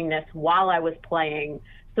started doing this while I was playing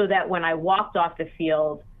so that when I walked off the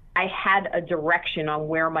field, I had a direction on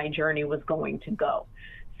where my journey was going to go.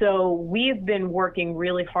 So we've been working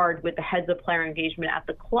really hard with the heads of player engagement at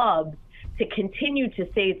the clubs to continue to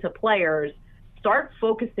say to players, start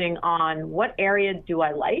focusing on what area do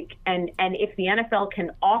I like, and if the NFL can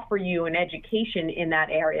offer you an education in that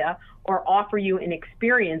area or offer you an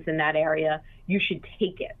experience in that area, you should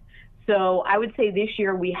take it. So I would say this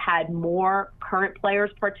year we had more current players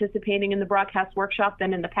participating in the broadcast workshop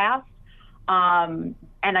than in the past. And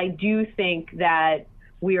I do think that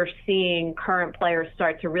we are seeing current players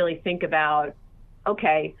start to really think about,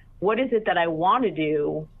 okay, what is it that I want to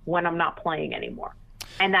do when I'm not playing anymore?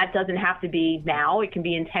 And that doesn't have to be now. It can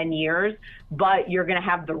be in 10 years, but you're going to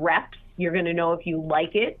have the reps. You're going to know if you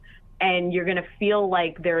like it, and you're going to feel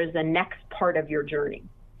like there is a next part of your journey.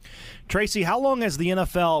 Tracy, how long has the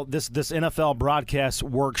NFL, this NFL broadcast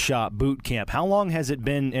workshop boot camp, how long has it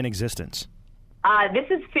been in existence? This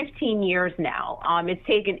is 15 years now.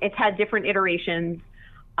 It's had different iterations.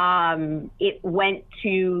 It went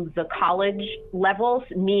to the college levels,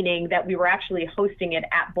 meaning that we were actually hosting it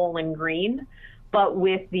at Bowling Green. But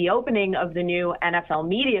with the opening of the new NFL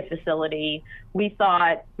media facility, we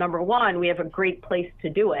thought, number one, we have a great place to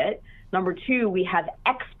do it. Number two, we have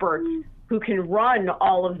experts who can run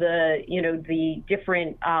all of the, the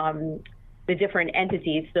different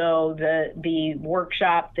entities. So the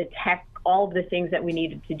workshop, the tech, all of the things that we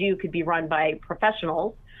needed to do could be run by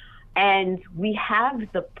professionals. And we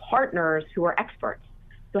have the partners who are experts.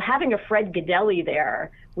 So having a Fred Gaudelli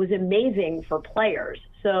there was amazing for players.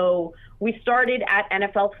 So we started at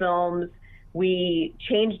NFL Films, we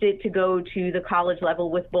changed it to go to the college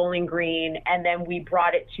level with Bowling Green, and then we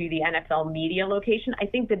brought it to the NFL media location. I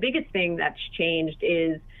think the biggest thing that's changed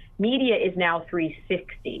is media is now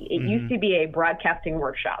 360. It used to be a broadcasting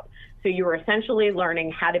workshop. So you were essentially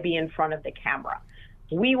learning how to be in front of the camera.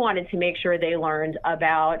 We wanted to make sure they learned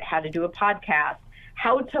about how to do a podcast,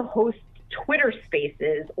 how to host Twitter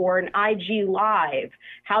Spaces or an IG Live,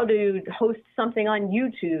 how to host something on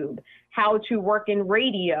YouTube, how to work in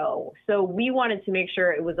radio. So we wanted to make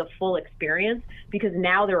sure it was a full experience because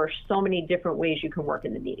now there are so many different ways you can work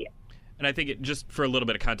in the media. And I think just for a little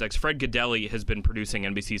bit of context, Fred Gaudelli has been producing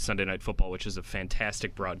NBC's Sunday Night Football, which is a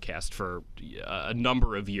fantastic broadcast for a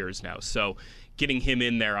number of years now. So getting him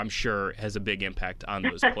in there, I'm sure, has a big impact on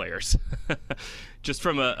those players. Just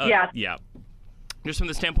from just from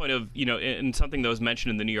the standpoint of, and something that was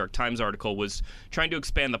mentioned in the New York Times article was trying to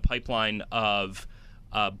expand the pipeline of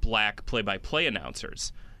black play-by-play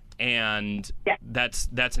announcers. And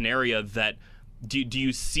that's an area that do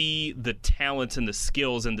you see the talents and the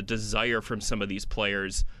skills and the desire from some of these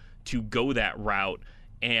players to go that route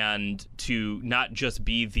and to not just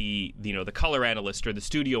be the color analyst or the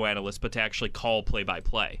studio analyst, but to actually call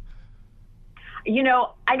play-by-play?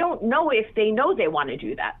 I don't know if they know they want to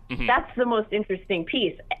do that. Mm-hmm. That's the most interesting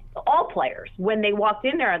piece. All players, when they walked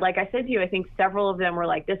in there, like I said to you, I think several of them were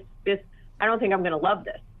like, this, I don't think I'm going to love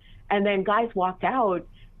this. And then guys walked out,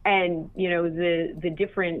 and, the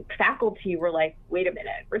different faculty were like, wait a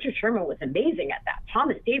minute, Richard Sherman was amazing at that.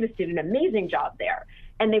 Thomas Davis did an amazing job there.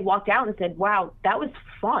 And they walked out and said, wow, that was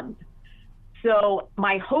fun. So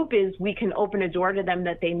my hope is we can open a door to them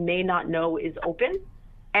that they may not know is open,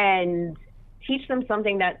 and teach them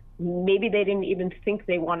something that maybe they didn't even think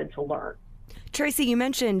they wanted to learn. Tracy, you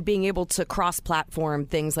mentioned being able to cross-platform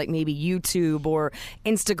things like maybe YouTube or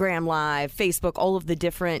Instagram Live, Facebook, all of the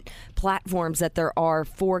different platforms that there are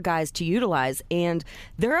for guys to utilize. And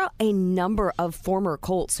there are a number of former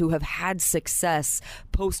Colts who have had success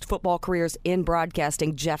post-football careers in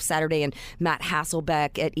broadcasting. Jeff Saturday and Matt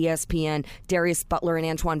Hasselbeck at ESPN, Darius Butler and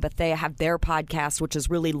Antoine Bethea have their podcast, which has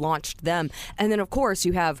really launched them. And then, of course,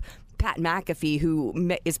 you have Pat McAfee,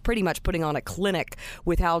 who is pretty much putting on a clinic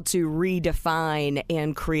with how to redefine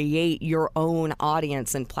and create your own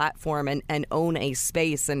audience and platform and own a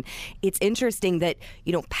space. And it's interesting that,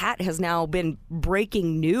 Pat has now been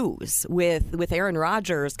breaking news with Aaron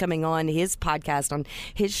Rodgers coming on his podcast, on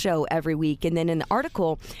his show every week. And then in the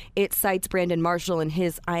article, it cites Brandon Marshall and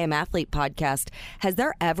his I Am Athlete podcast. Has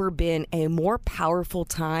there ever been a more powerful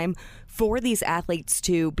time for these athletes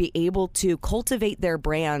to be able to cultivate their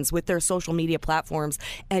brands with their social media platforms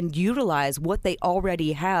and utilize what they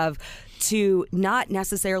already have to not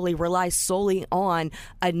necessarily rely solely on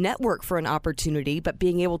a network for an opportunity, but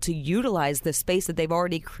being able to utilize the space that they've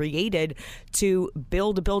already created to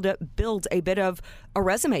build a bit of a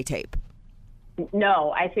resume tape?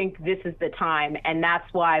 No, I think this is the time, and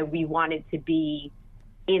that's why we wanted to be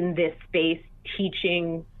in this space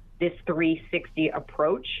teaching this 360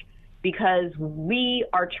 approach, because we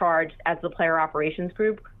are charged as the player operations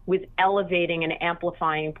group with elevating and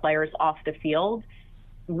amplifying players off the field.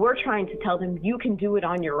 We're trying to tell them, you can do it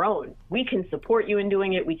on your own. We can support you in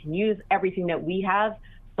doing it. We can use everything that we have,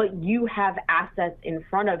 but you have assets in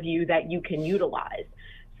front of you that you can utilize.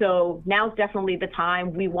 So now's definitely the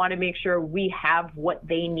time. We want to make sure we have what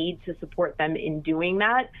they need to support them in doing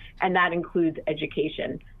that, and that includes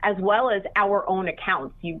education, as well as our own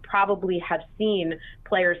accounts. You probably have seen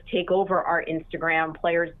players take over our Instagram,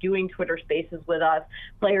 players doing Twitter Spaces with us,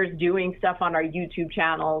 players doing stuff on our YouTube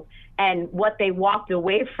channels. And what they walked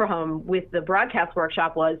away from with the broadcast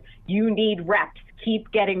workshop was, you need reps.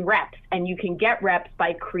 Keep getting reps, and you can get reps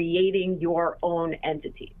by creating your own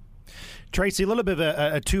entity. Tracy, a little bit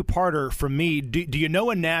of a two-parter from me. Do you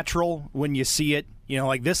know a natural when you see it?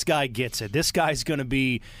 Like, this guy gets it. This guy's going to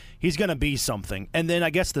be something. And then I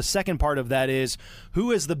guess the second part of that is,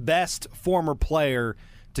 who is the best former player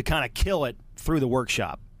to kind of kill it through the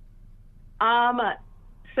workshop?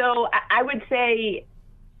 So I would say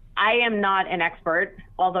I am not an expert,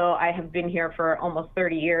 although I have been here for almost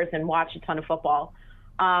 30 years and watched a ton of football.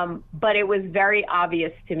 But it was very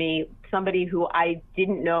obvious to me, somebody who I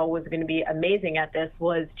didn't know was going to be amazing at this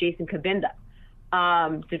was Jason Kabinda.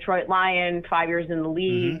 Detroit Lion, 5 years in the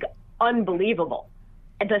league, unbelievable.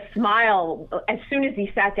 And the smile, as soon as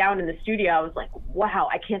he sat down in the studio, I was like, wow,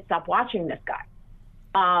 I can't stop watching this guy.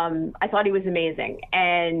 I thought he was amazing.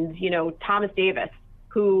 And, Thomas Davis,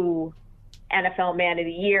 who NFL Man of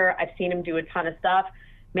the Year, I've seen him do a ton of stuff.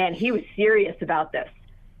 Man, he was serious about this.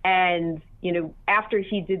 And, after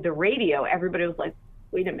he did the radio, everybody was like,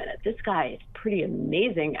 wait a minute, this guy is pretty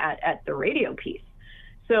amazing at the radio piece.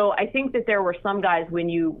 So I think that there were some guys, when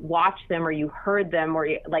you watched them or you heard them, or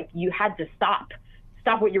you had to stop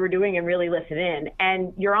what you were doing and really listen in.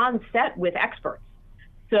 And you're on set with experts.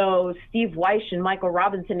 So Steve Weish and Michael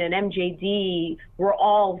Robinson and MJD were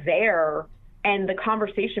all there, and the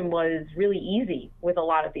conversation was really easy with a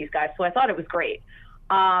lot of these guys. So I thought it was great.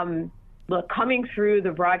 Look, coming through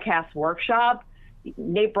the broadcast workshop,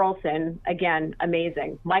 Nate Burleson, again,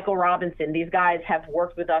 amazing. Michael Robinson, these guys have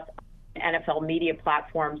worked with us on NFL media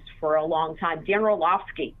platforms for a long time. Dan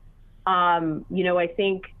Orlovsky, I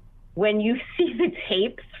think when you see the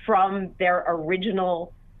tapes from their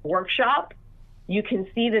original workshop, you can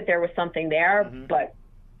see that there was something there, but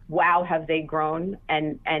wow, have they grown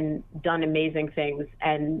and done amazing things.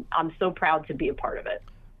 And I'm so proud to be a part of it.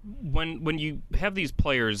 When you have these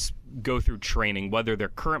players go through training, whether they're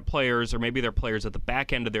current players or maybe they're players at the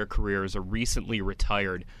back end of their careers or recently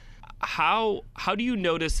retired, how do you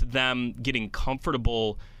notice them getting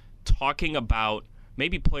comfortable talking about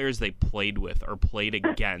maybe players they played with or played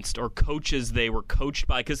against or coaches they were coached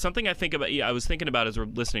by. Because something I was thinking about as we're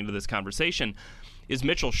listening to this conversation is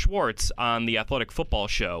Mitchell Schwartz on the Athletic Football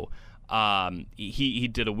Show. He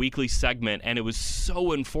did a weekly segment, and it was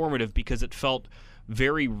so informative because it felt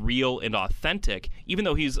very real and authentic, even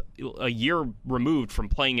though he's a year removed from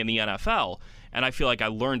playing in the NFL. And I feel like I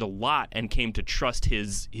learned a lot and came to trust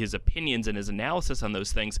his opinions and his analysis on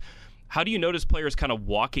those things. How do you notice players kind of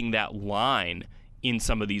walking that line in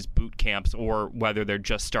some of these boot camps, or whether they're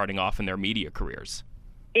just starting off in their media careers?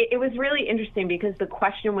 It was really interesting because the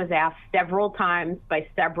question was asked several times by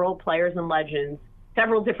several players and legends,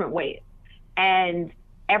 several different ways. And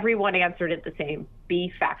everyone answered it the same: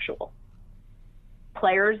 be factual.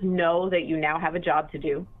 Players know that you now have a job to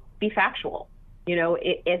do. Be factual.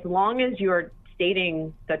 As long as you're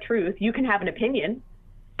stating the truth, you can have an opinion.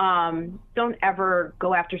 Don't ever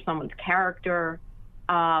go after someone's character.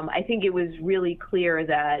 I think it was really clear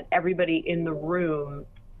that everybody in the room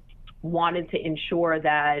wanted to ensure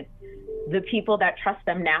that the people that trust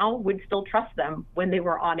them now would still trust them when they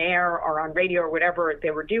were on air or on radio or whatever they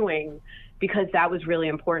were doing, because that was really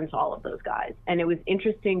important to all of those guys. And it was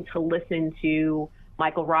interesting to listen to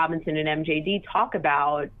Michael Robinson and MJD talk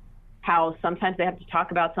about how sometimes they have to talk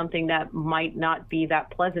about something that might not be that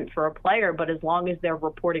pleasant for a player, but as long as they're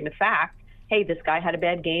reporting the fact, hey, this guy had a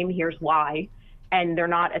bad game, here's why, and they're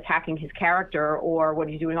not attacking his character or what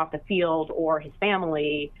he's doing off the field or his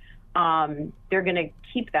family, they're going to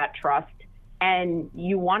keep that trust. And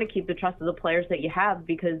you want to keep the trust of the players that you have,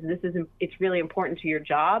 because it's really important to your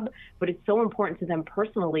job, but it's so important to them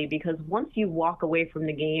personally, because once you walk away from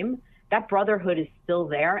the game, that brotherhood is still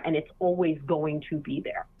there, and it's always going to be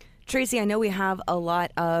there. Tracy, I know we have a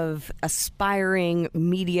lot of aspiring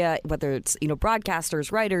media, whether it's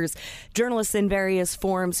broadcasters, writers, journalists in various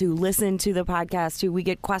forms who listen to the podcast, who we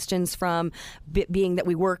get questions from, being that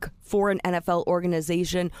we work for an NFL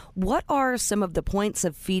organization. What are some of the points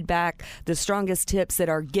of feedback, the strongest tips that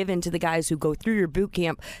are given to the guys who go through your boot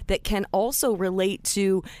camp that can also relate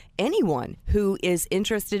to anyone who is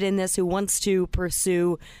interested in this, who wants to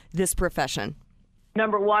pursue this profession?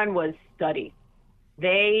 Number one was study.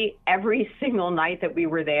 Every single night that we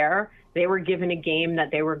were there, they were given a game that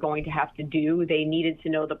they were going to have to do. They needed to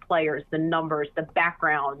know the players, the numbers, the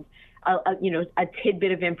background, a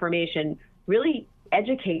tidbit of information. Really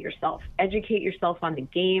educate yourself on the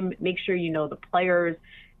game. Make sure you know the players,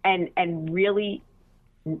 and really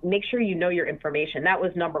make sure you know your information. That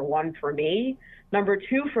was number one for me. Number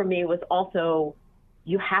two for me was also,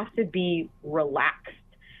 you have to be relaxed.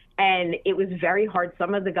 And it was very hard.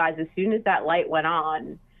 Some of the guys, as soon as that light went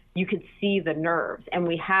on, you could see the nerves. And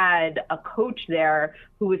we had a coach there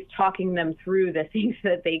who was talking them through the things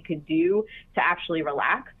that they could do to actually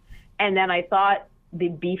relax. And then I thought the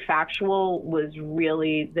be factual was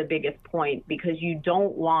really the biggest point, because you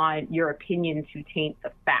don't want your opinion to taint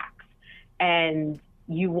the facts. And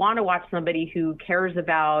you want to watch somebody who cares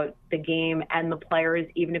about the game and the players,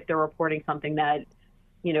 even if they're reporting something that,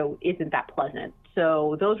 isn't that pleasant.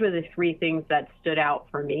 So those were the three things that stood out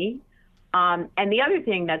for me. And the other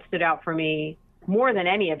thing that stood out for me more than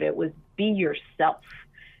any of it was be yourself.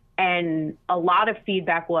 And a lot of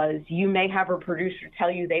feedback was, you may have a producer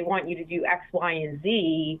tell you they want you to do X, Y, and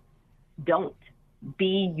Z. Don't.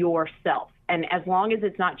 Be yourself. And as long as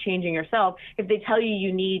it's not changing yourself, if they tell you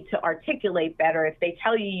you need to articulate better, if they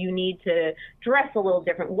tell you you need to dress a little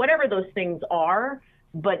different, whatever those things are,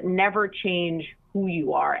 but never change who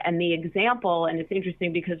you are. And the example, and it's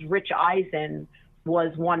interesting because Rich Eisen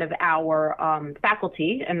was one of our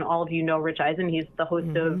faculty, and all of you know Rich Eisen. He's the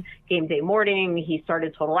host of Game Day Morning. He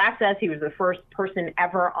started Total Access. He was the first person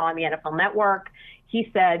ever on the NFL Network.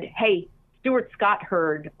 He said, hey, Stuart Scott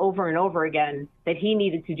heard over and over again that he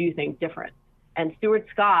needed to do things different. And Stuart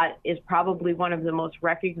Scott is probably one of the most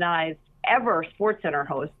recognized ever SportsCenter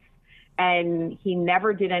hosts, and he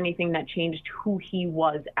never did anything that changed who he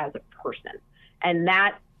was as a person. And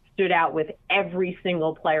that stood out with every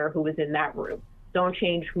single player who was in that room. Don't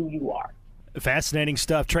change who you are. Fascinating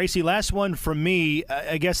stuff. Tracy, last one from me.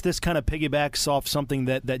 I guess this kind of piggybacks off something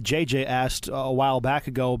that JJ asked a while back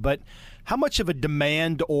ago, but how much of a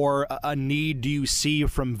demand or a need do you see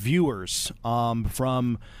from viewers,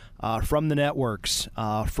 from the networks,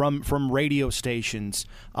 from radio stations,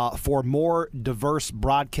 for more diverse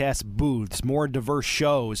broadcast booths, more diverse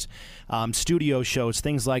shows, studio shows,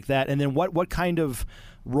 things like that? And then what kind of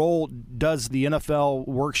role does the NFL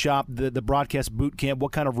workshop, the broadcast boot camp,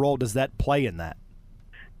 what kind of role does that play in that?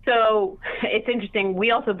 So it's interesting.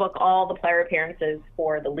 We also book all the player appearances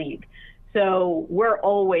for the league. So we're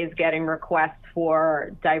always getting requests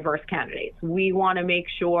for diverse candidates. We want to make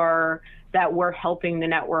sure that we're helping the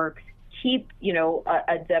networks keep,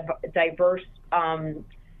 a diverse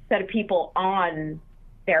set of people on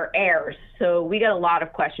their airs. So we get a lot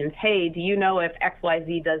of questions. Hey, do you know if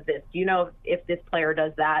XYZ does this? Do you know if this player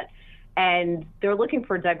does that? And they're looking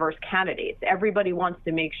for diverse candidates. Everybody wants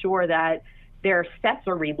to make sure that their sets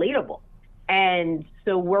are relatable. And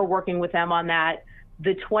so we're working with them on that.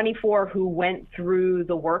 The 24 who went through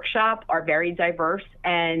the workshop are very diverse,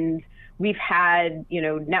 and we've had,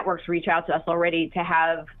 networks reach out to us already to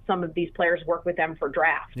have some of these players work with them for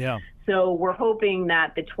draft. Yeah. So we're hoping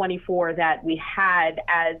that the 24 that we had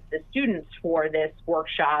as the students for this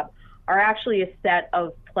workshop are actually a set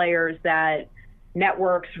of players that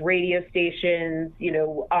networks, radio stations,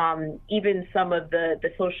 even some of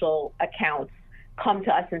the social accounts come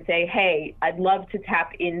to us and say, hey, I'd love to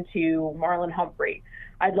tap into Marlon Humphrey.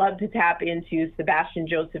 I'd love to tap into Sebastian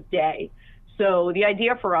Joseph Day. So the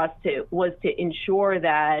idea for us was to ensure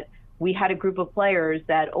that we had a group of players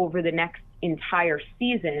that over the next entire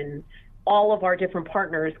season, all of our different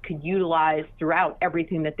partners could utilize throughout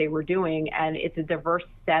everything that they were doing. And it's a diverse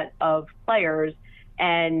set of players.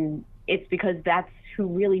 And it's because that's who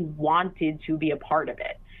really wanted to be a part of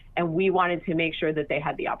it. And we wanted to make sure that they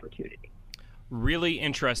had the opportunity. Really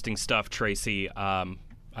interesting stuff, Tracy.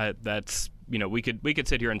 That's we could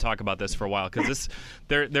sit here and talk about this for a while, because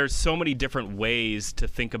there's so many different ways to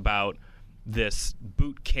think about this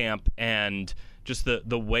boot camp and just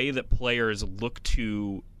the way that players look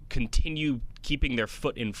to continue keeping their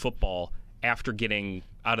foot in football after getting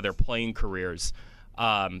out of their playing careers.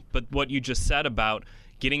 But what you just said about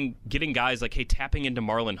getting guys like, hey, tapping into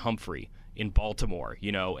Marlon Humphrey in Baltimore,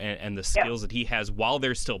 and the skills that he has while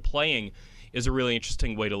they're still playing is a really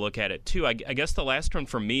interesting way to look at it too. I guess the last one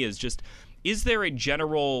for me is just, is there a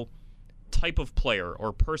general type of player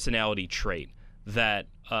or personality trait that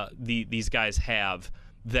these guys have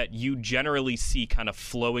that you generally see kind of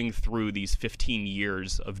flowing through these 15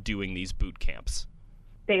 years of doing these boot camps?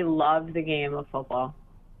 They love the game of football.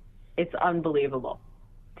 It's unbelievable,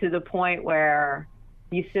 to the point where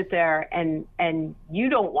you sit there and you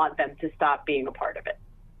don't want them to stop being a part of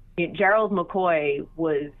it. Gerald McCoy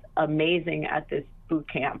was amazing at this boot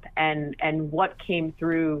camp, and what came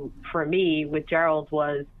through for me with Gerald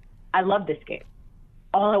was, I love this game.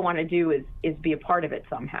 All I want to do is be a part of it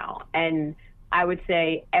somehow. And I would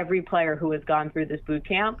say every player who has gone through this boot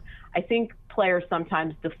camp, I think players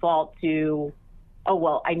sometimes default to, oh,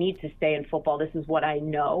 well, I need to stay in football. This is what I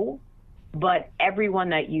know. But everyone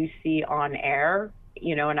that you see on air,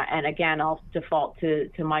 and again, I'll default to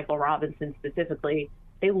Michael Robinson specifically,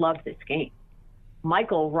 they love this game.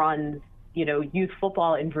 Michael runs, youth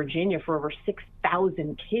football in Virginia for over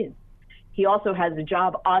 6,000 kids. He also has a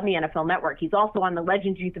job on the NFL Network. He's also on the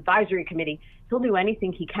Legends Youth Advisory Committee. He'll do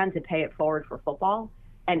anything he can to pay it forward for football.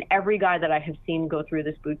 And every guy that I have seen go through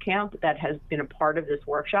this boot camp that has been a part of this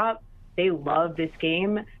workshop, they love this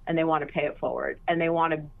game and they want to pay it forward. And they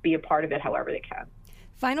want to be a part of it however they can.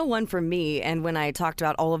 Final one for me, and when I talked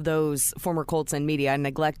about all of those former Colts and media, I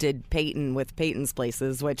neglected Peyton with Peyton's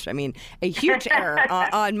Places, which, a huge error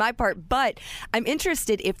on my part. But I'm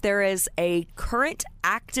interested if there is a current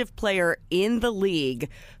active player in the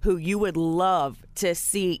league who you would love to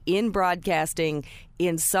see in broadcasting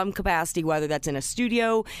in some capacity, whether that's in a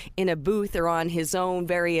studio, in a booth, or on his own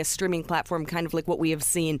various streaming platform, kind of like what we have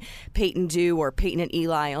seen Peyton do, or Peyton and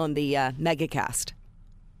Eli on the Megacast.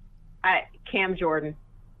 Cam Jordan.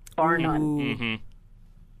 Bar none. Mm-hmm.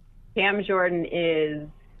 Cam Jordan is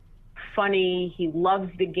funny. He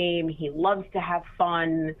loves the game. He loves to have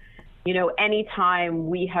fun. Anytime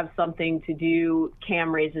we have something to do,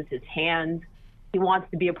 Cam raises his hand. He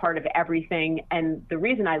wants to be a part of everything. And the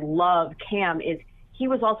reason I love Cam is he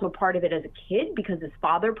was also a part of it as a kid because his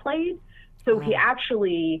father played. So he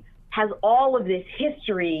actually has all of this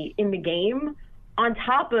history in the game on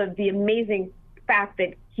top of the amazing fact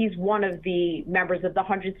that he's one of the members of the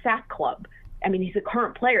 100 Sack Club. He's a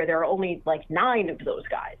current player. There are only 9 of those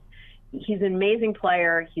guys. He's an amazing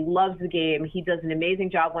player. He loves the game. He does an amazing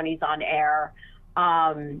job when he's on air.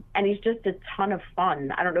 And he's just a ton of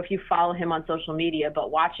fun. I don't know if you follow him on social media,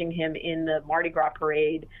 but watching him in the Mardi Gras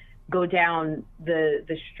parade go down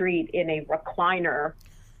the street in a recliner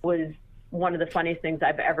was one of the funniest things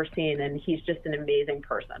I've ever seen. And he's just an amazing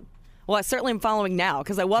person. Well, I certainly am following now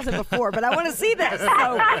because I wasn't before, but I want to see this.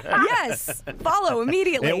 So, yes, follow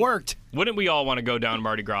immediately. It worked. Wouldn't we all want to go down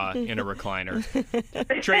Mardi Gras in a recliner?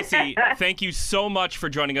 Tracy, thank you so much for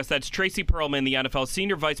joining us. That's Tracy Perlman, the NFL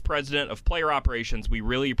Senior Vice President of Player Operations. We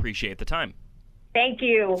really appreciate the time. Thank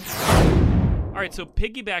you. All right, so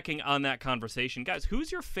piggybacking on that conversation, guys, who's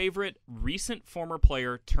your favorite recent former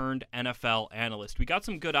player turned NFL analyst? We got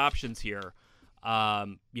some good options here.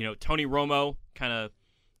 Tony Romo, kind of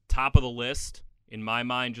top of the list in my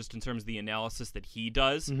mind, just in terms of the analysis that he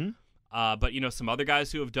does. Mm-hmm. But some other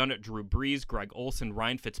guys who have done it: Drew Brees, Greg Olsen,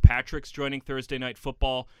 Ryan Fitzpatrick's joining Thursday Night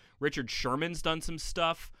Football. Richard Sherman's done some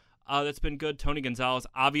stuff that's been good. Tony Gonzalez,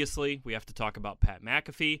 obviously. We have to talk about Pat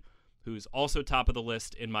McAfee, who's also top of the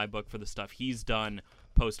list in my book for the stuff he's done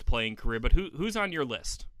post-playing career. But who's on your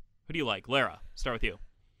list? Who do you like? Lara, start with you.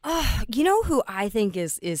 You know who I think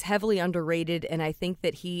is heavily underrated, and I think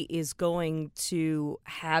that he is going to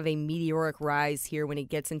have a meteoric rise here when he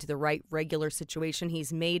gets into the right regular situation.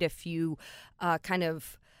 He's made a few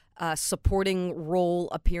supporting role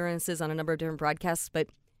appearances on a number of different broadcasts, but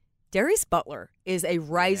Darius Butler is a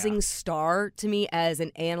rising star to me as an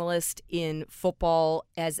analyst in football,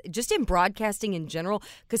 as just in broadcasting in general,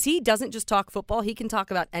 because he doesn't just talk football. He can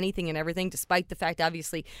talk about anything and everything, despite the fact,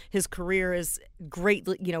 obviously, his career is great,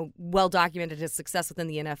 well documented, his success within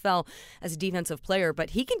the NFL as a defensive player,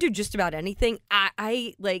 but he can do just about anything.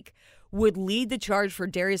 I would lead the charge for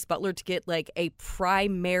Darius Butler to get a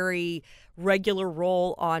primary regular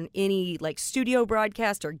role on any studio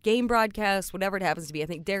broadcast or game broadcast, whatever it happens to be. I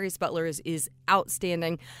think Darius Butler is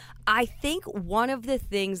outstanding. I think one of the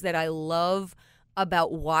things that I love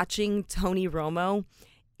about watching Tony Romo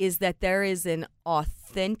is that there is an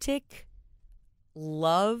authentic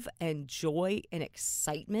love and joy and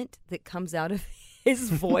excitement that comes out of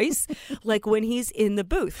his voice, when he's in the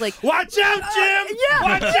booth. Watch out, Jim! Yeah.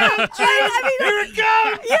 Watch out, Jim! Here it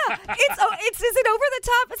comes! Yeah, it's is it over the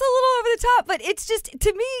top? It's a little over the top, but it's just,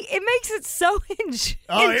 to me, it makes it so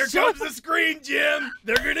Oh, here comes the screen, Jim!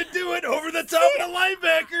 They're gonna do it over the top of the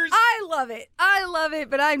linebackers! I love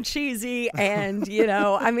it, but I'm cheesy, and,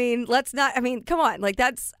 come on,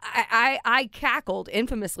 I cackled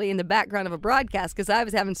infamously in the background of a broadcast because I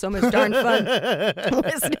was having so much darn fun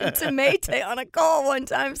listening to Mayte on a call one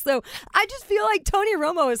time. So I just feel like Tony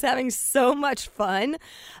Romo is having so much fun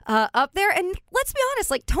up there. And let's be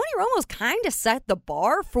honest, Tony Romo's kind of set the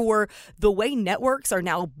bar for the way networks are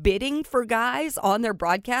now bidding for guys on their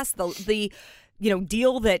broadcasts. The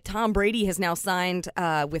deal that Tom Brady has now signed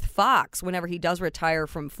with Fox whenever he does retire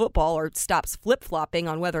from football or stops flip-flopping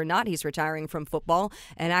on whether or not he's retiring from football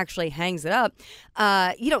and actually hangs it up.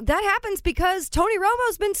 That happens because Tony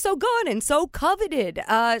Romo's been so good and so coveted.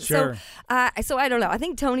 Sure. So I don't know. I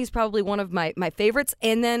think Tony's probably one of my favorites.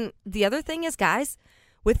 And then the other thing is, guys,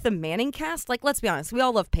 with the Manning cast, let's be honest, we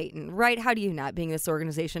all love Peyton, right? How do you not, being this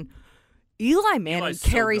organization? Eli Manning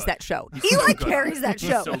carries that show. Eli carries that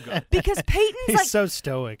show. So good. Because Peyton's He's so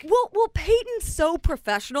stoic. Well, Peyton's so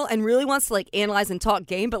professional and really wants to analyze and talk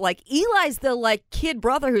game, but Eli's the kid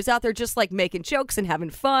brother who's out there just making jokes and having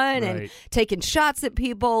fun and taking shots at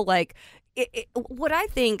people. What I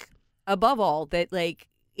think above all that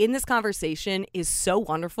in this conversation is so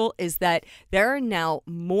wonderful is that there are now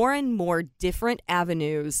more and more different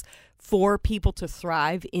avenues for people to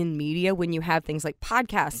thrive in media when you have things like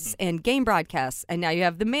podcasts and game broadcasts, and now you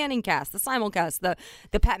have the Manning cast, the simulcast,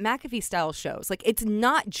 the Pat McAfee style shows. It's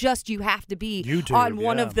not just you have to be YouTube, on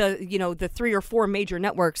one of the the 3 or 4 major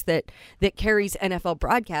networks that carries NFL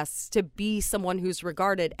broadcasts to be someone who's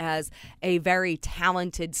regarded as a very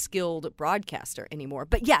talented, skilled broadcaster anymore.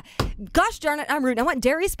 But yeah, gosh darn it, I'm rooting. I want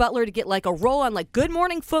Darius Butler to get a role on Good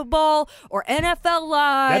Morning Football or NFL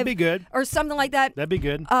Live. That'd be good. Or something like that. That'd be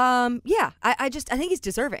good. Yeah, I think he's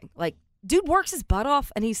deserving. Dude works his butt off,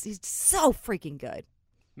 and he's so freaking good.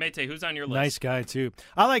 Mayte, who's on your list? Nice guy, too.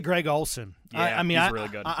 I like Greg Olsen. Yeah, he's really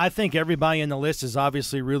good. I think everybody in the list is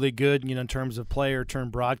obviously really good, in terms of player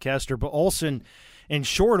turned broadcaster. But Olsen, in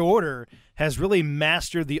short order, has really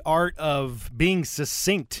mastered the art of being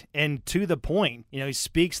succinct and to the point. He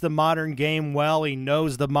speaks the modern game well. He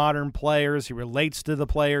knows the modern players. He relates to the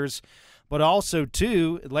players. But also,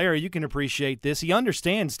 too, Larry, you can appreciate this. He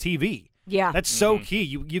understands TV. Yeah. That's so key.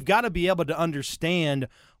 You've got to be able to understand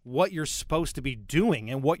what you're supposed to be doing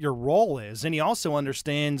and what your role is. And he also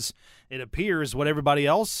understands, it appears, what everybody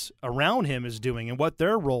else around him is doing and what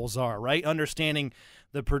their roles are, right? Understanding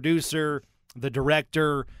the producer, the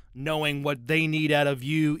director, knowing what they need out of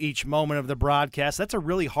you each moment of the broadcast. That's a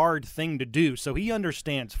really hard thing to do. So he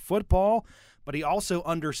understands football, but he also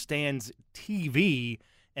understands TV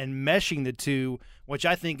and meshing the two, which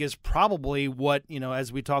I think is probably what,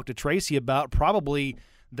 as we talked to Tracy about, probably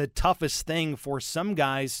the toughest thing for some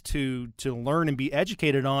guys to learn and be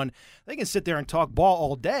educated on. They can sit there and talk ball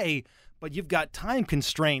all day, but you've got time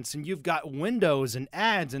constraints and you've got windows and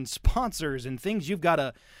ads and sponsors and things you've got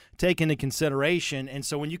to take into consideration. And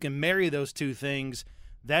so when you can marry those two things,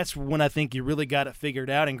 that's when I think you really got it figured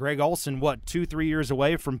out. And Greg Olsen, 2-3 years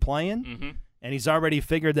away from playing? Mm-hmm. And he's already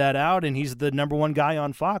figured that out, and he's the number one guy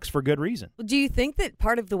on Fox for good reason. Do you think that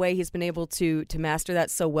part of the way he's been able to master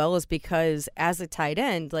that so well is because as a tight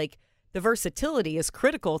end, like, the versatility is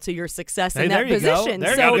critical to your success in that position.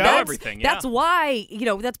 So that's why,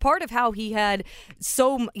 that's part of how he had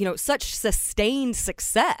such sustained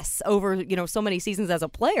success over, so many seasons as a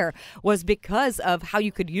player, was because of how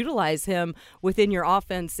you could utilize him within your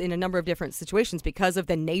offense in a number of different situations because of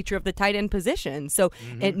the nature of the tight end position. So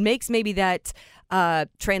it makes maybe that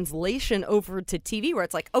translation over to TV where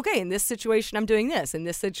it's like, okay, in this situation I'm doing this, in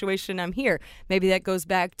this situation I'm here. Maybe that goes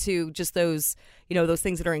back to just those those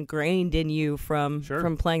things that are ingrained in you from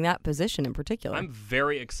playing that position in particular. I'm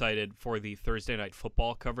very excited for the Thursday Night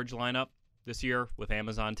Football coverage lineup this year with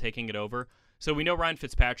Amazon taking it over. So we know Ryan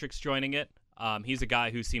Fitzpatrick's joining it. He's a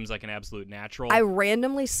guy who seems like an absolute natural. I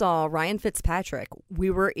randomly saw Ryan Fitzpatrick.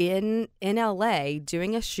 We were in LA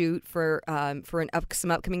doing a shoot for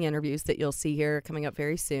some upcoming interviews that you'll see here coming up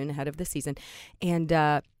very soon ahead of the season. And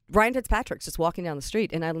Ryan Fitzpatrick's just walking down the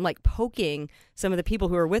street, and I'm like poking some of the people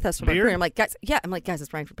who are with us from our career. I'm like, guys,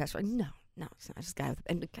 it's Ryan Fitzpatrick. No, it's not. It's just a guy.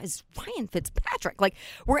 And guys, Ryan Fitzpatrick. Like,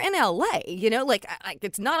 we're in LA, like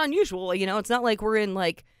it's not unusual. It's not like we're in,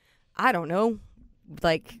 like, I don't know,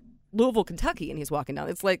 like Louisville, Kentucky, and he's walking down.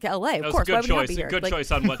 It's like LA, of course. That was a good choice. A good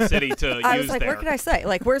choice on what city to use. I was like, there. Where could I say?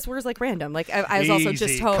 Like, where's like random? Like, I was also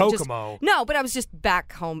just home. Kokomo. No, but I was just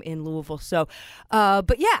back home in Louisville. So,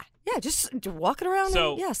 but yeah, just walking around.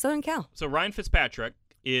 Southern Cal. So Ryan Fitzpatrick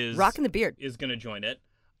is rocking the beard. Is going to join it.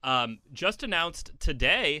 Just announced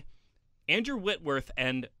today, Andrew Whitworth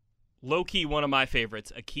and low-key one of my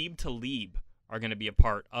favorites, Aqib Talib, are going to be a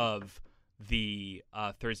part of the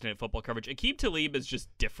Thursday Night Football coverage. Aqib Talib is just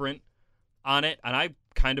different on it, and I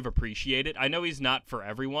kind of appreciate it. I know he's not for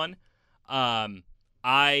everyone.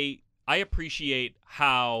 I appreciate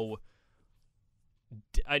how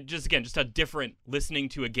just how different listening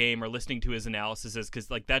to a game or listening to his analysis is, because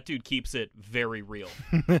like that dude keeps it very real,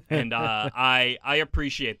 and I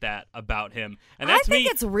appreciate that about him. And that's I think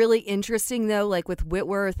it's really interesting though, like with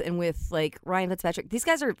Whitworth and with like Ryan Fitzpatrick. These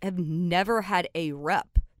guys have never had a rep.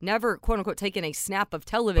 Never, quote unquote, taken a snap of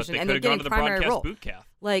television, and they're getting gone to the primary role.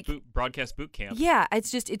 Broadcast boot camp. Yeah,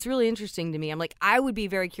 it's really interesting to me. I'm like, I would be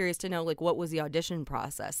very curious to know, like, what was the audition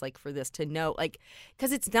process like for this, to know, like,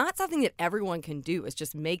 because it's not something that everyone can do. Is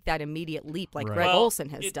just make that immediate leap like Greg Olsen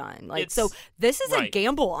has done. Like, so this is a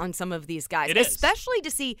gamble on some of these guys, especially to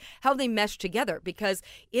see how they mesh together. Because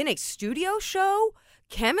in a studio show,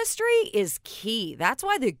 chemistry is key. That's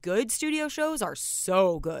why the good studio shows are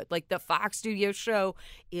so good. Like the Fox studio show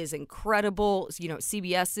is incredible.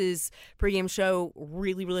 CBS's pregame show,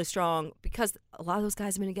 really, really strong, because a lot of those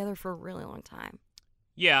guys have been together for a really long time.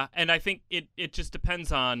 Yeah, and I think it just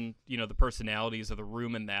depends on, the personalities of the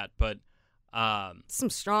room in that, but some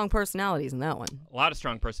strong personalities in that one. A lot of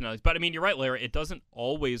strong personalities. But I mean, you're right, Larry, it doesn't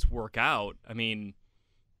always work out. I mean,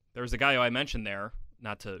 there was a guy who I mentioned there,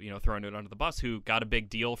 not to throw it under the bus, who got a big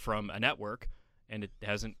deal from a network, and it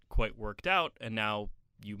hasn't quite worked out, and now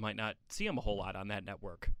you might not see him a whole lot on that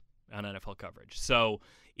network on NFL coverage. So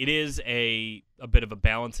it is a bit of a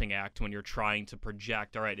balancing act when you're trying to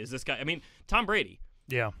project, all right, is this guy, I mean, Tom Brady.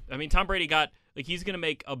 Yeah. I mean, Tom Brady got, like, he's going to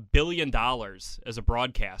make $1 billion as a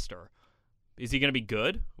broadcaster. Is he going to be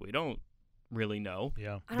good? We don't really know.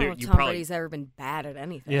 Yeah. I don't know if Tom Brady's ever been bad at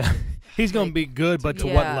anything. Yeah. He's going to be good, but to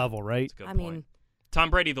what level, right? That's a good point. Tom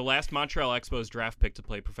Brady, the last Montreal Expos draft pick to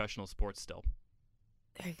play professional sports still.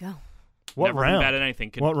 There you go. What Never round? Been bad at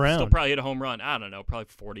anything. Could what round? Still probably hit a home run. I don't know, probably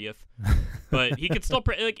 40th. But he could still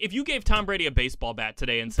like if you gave Tom Brady a baseball bat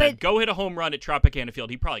today and said, "Go hit a home run at Tropicana Field,"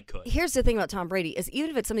 he probably could. Here's the thing about Tom Brady is even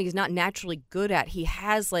if it's something he's not naturally good at, he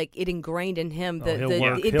has like it ingrained in him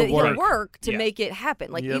he'll work to make it happen.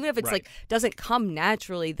 Like even if it's like doesn't come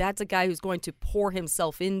naturally, that's a guy who's going to pour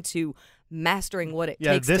himself into mastering what it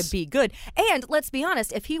takes to be good. And let's be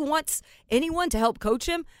honest, if he wants anyone to help coach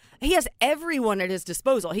him, he has everyone at his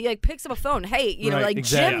disposal. He like picks up a phone. Hey,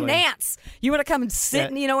 Jim Nance, you want to come and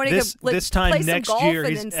sit and this time play next some golf year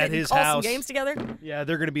and he's then at his call house. Some games together. Yeah,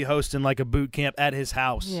 they're going to be hosting like a boot camp at his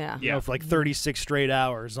house. Yeah, for like 36 straight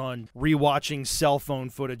hours on rewatching cell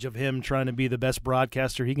phone footage of him trying to be the best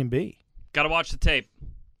broadcaster he can be. Got to watch the tape.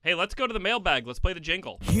 Hey, let's go to the mailbag. Let's play the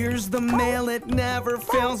jingle. Here's the mail, it never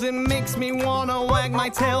fails. It makes me want to wag my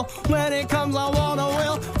tail. When it comes, I want to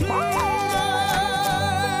will.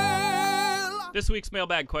 This week's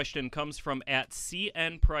mailbag question comes from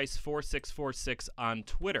 @CNPrice4646 on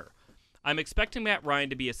Twitter. I'm expecting Matt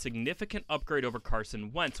Ryan to be a significant upgrade over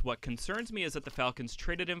Carson Wentz. What concerns me is that the Falcons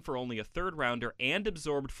traded him for only a third-rounder and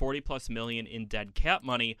absorbed $40+ million in dead cap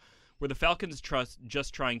money. Were the Falcons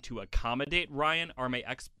just trying to accommodate Ryan? Are my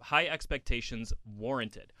high expectations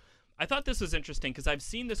warranted? I thought this was interesting because I've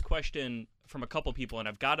seen this question from a couple people, and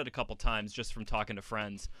I've got it a couple times just from talking to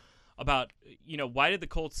friends about, why did the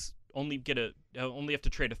Colts only have to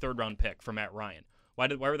trade a third-round pick for Matt Ryan? Why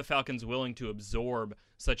were the Falcons willing to absorb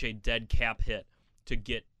such a dead cap hit to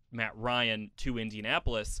get Matt Ryan to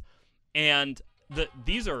Indianapolis? And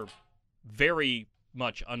these are very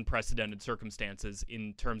much unprecedented circumstances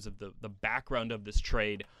in terms of the background of this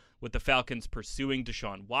trade, with the Falcons pursuing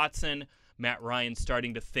Deshaun Watson, Matt Ryan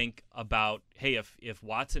starting to think about, hey, if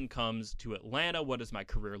Watson comes to Atlanta, what does my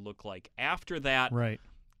career look like after that? Right.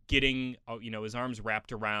 Getting his arms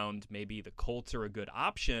wrapped around maybe the Colts are a good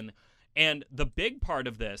option. And the big part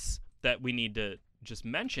of this that we need to just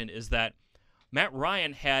mention is that Matt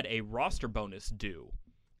Ryan had a roster bonus due,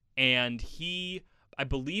 and I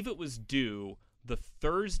believe it was due the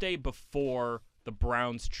Thursday before the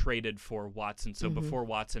Browns traded for Watson, so before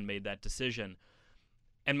Watson made that decision.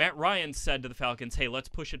 And Matt Ryan said to the Falcons, hey, let's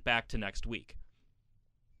push it back to next week.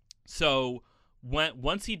 So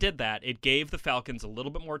once he did that, it gave the Falcons a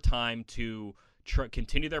little bit more time to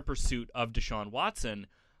continue their pursuit of Deshaun Watson.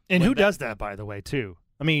 And who does that, by the way, too?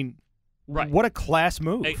 I mean, right. What a class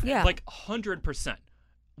move. Like 100%.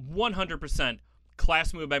 100%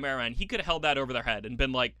 class move by Matt Ryan. He could have held that over their head and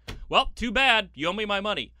been like, well, too bad. You owe me my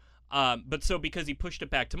money. But so because he pushed it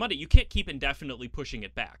back to Monday, you can't keep indefinitely pushing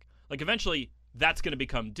it back. Like eventually that's going to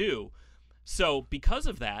become due. So because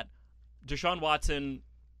of that, Deshaun Watson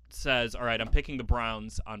says, all right, I'm picking the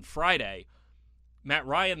Browns on Friday. Matt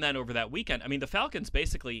Ryan then over that weekend, the Falcons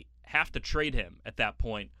basically have to trade him at that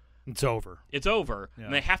point. It's over. Yeah.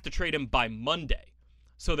 And they have to trade him by Monday.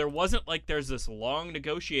 So there wasn't like there's this long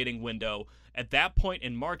negotiating window. At that point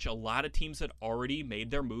in March, a lot of teams had already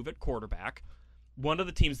made their move at quarterback. One of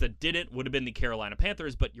the teams that didn't would have been the Carolina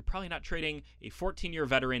Panthers, but you're probably not trading a 14-year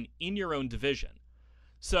veteran in your own division.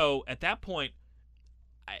 So at that point,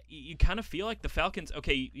 you kind of feel like the Falcons,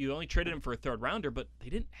 okay, you only traded him for a third rounder, but they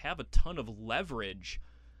didn't have a ton of leverage.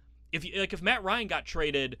 If Matt Ryan got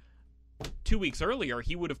traded 2 weeks earlier,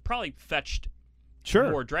 he would have probably fetched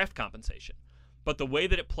more draft compensation. But the way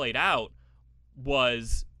that it played out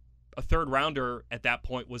was a third rounder at that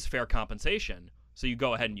point was fair compensation. So you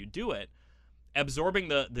go ahead and you do it. Absorbing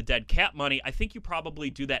the dead cap money, I think you probably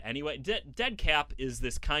do that anyway. Dead cap is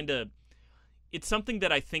this kind of, it's something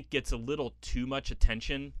that I think gets a little too much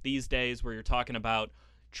attention these days, where you're talking about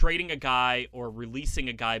trading a guy or releasing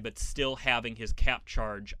a guy but still having his cap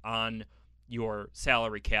charge on your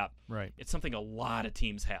salary cap. Right. It's something a lot of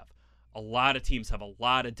teams have. A lot of teams have a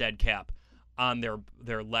lot of dead cap on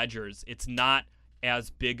their ledgers. It's not as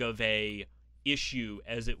big of a issue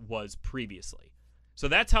as it was previously. So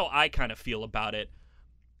that's how I kind of feel about it.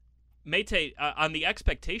 Mate, on the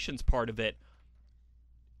expectations part of it,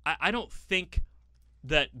 I don't think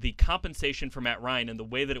that the compensation for Matt Ryan and the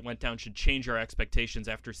way that it went down should change our expectations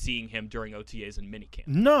after seeing him during OTAs and minicamp.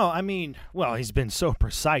 No, he's been so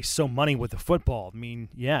precise, so money with the football.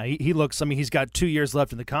 He looks, he's got 2 years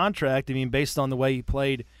left in the contract. Based on the way he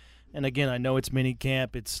played, and again, I know it's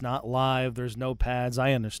minicamp, it's not live, there's no pads,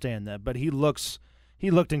 I understand that, but he looked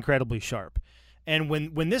incredibly sharp. And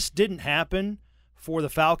when this didn't happen for the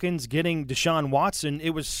Falcons getting Deshaun Watson, it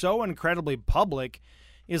was so incredibly public.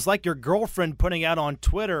 It's like your girlfriend putting out on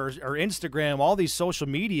Twitter or Instagram, all these social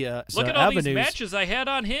media Look at all these matches I had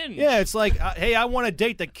on Hinge. Yeah, it's like, hey, I want to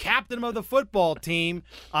date the captain of the football team.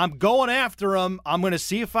 I'm going after him. I'm going to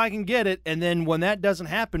see if I can get it. And then when that doesn't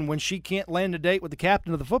happen, when she can't land a date with the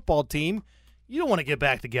captain of the football team, you don't want to get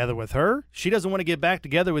back together with her. She doesn't want to get back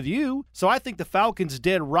together with you. So I think the Falcons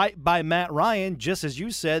did right by Matt Ryan, just as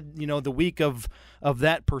you said, the week of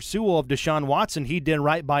that pursuit of Deshaun Watson, he did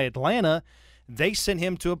right by Atlanta. They sent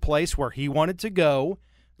him to a place where he wanted to go.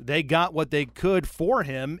 They got what they could for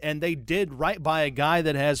him, and they did right by a guy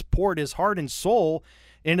that has poured his heart and soul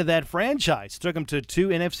into that franchise. Took him to 2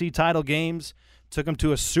 NFC title games, took him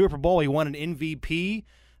to a Super Bowl. He won an MVP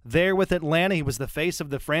there with Atlanta. He was the face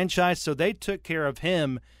of the franchise, so they took care of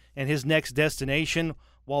him and his next destination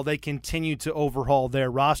while they continued to overhaul their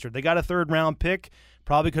roster. They got a third-round pick,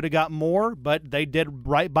 probably could have got more, but they did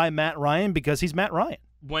right by Matt Ryan because he's Matt Ryan.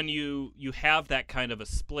 When you have that kind of a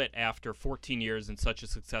split after 14 years in such a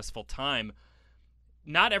successful time,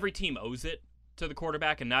 not every team owes it to the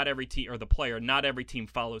quarterback and not every team, or the player, not every team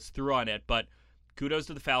follows through on it, but kudos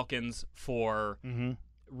to the Falcons for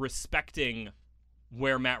respecting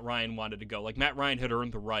where Matt Ryan wanted to go. Like, Matt Ryan had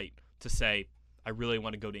earned the right to say, I really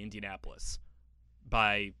want to go to Indianapolis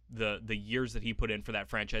by the years that he put in for that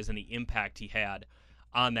franchise and the impact he had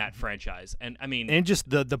on that franchise. And I mean, and just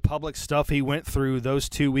the public stuff he went through those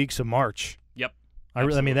 2 weeks of March. Yep.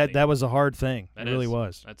 I mean that was a hard thing. It really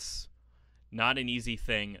was. That's not an easy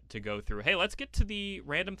thing to go through. Hey, let's get to the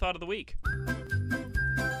random thought of the week.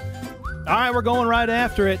 All right, we're going right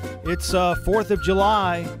after it. It's 4th of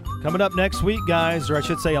July coming up next week, guys, or I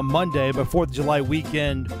should say a Monday, but 4th of July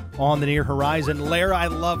weekend on the near horizon. Lara, I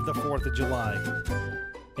love the 4th of July.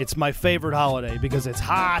 It's my favorite holiday because it's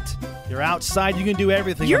hot. You're outside. You can do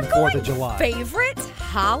everything on the 4th of July. Favorite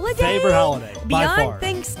holiday? Favorite holiday, by beyond far.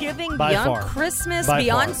 Thanksgiving, By beyond far. Christmas, By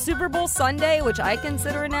beyond far. Super Bowl Sunday, which I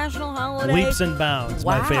consider a national holiday. Leaps and bounds,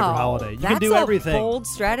 my favorite holiday. You That's can do everything. a bold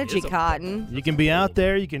strategy, It is a- Cotton. You can be out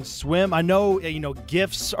there. You can swim. I know,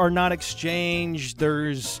 gifts are not exchanged.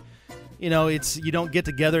 There's, you don't get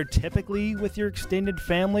together typically with your extended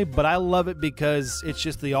family, but I love it because it's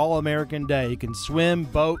just the all-American day. You can swim,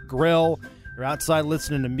 boat, grill. You're outside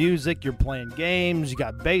listening to music. You're playing games. You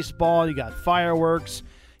got baseball. You got fireworks.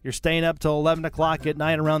 You're staying up till 11 o'clock at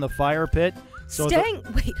night around the fire pit. So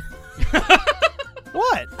Wait.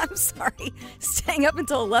 What? I'm sorry. Staying up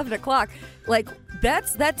until 11 o'clock. Like,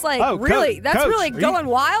 that's like Oh, really, Coach, that's really are going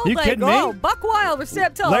wild. you like, kidding me? buck wild. We're staying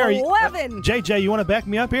up till Larry, 11. JJ, you want to back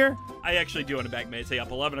me up here? I actually do want to back me say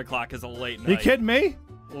up 11 o'clock is a late night. You kidding me?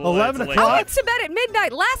 Well, 11 that's late. I o'clock? went to bed at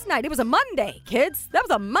midnight last night. It was a Monday, kids. That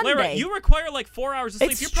was a Monday. Lara, you require like 4 hours of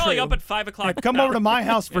sleep. It's You're probably true. up at 5 o'clock. Come over to my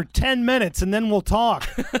house for 10 minutes and then we'll talk.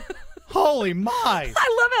 Holy my.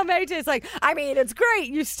 I love how Mary J's like, I mean, it's great.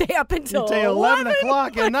 You stay up until Until 11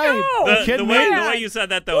 o'clock at night. No. You The kidding way me? you said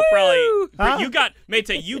that, though, probably Huh? you got,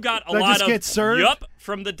 Mayte, you got a Did I lot just of get served? yup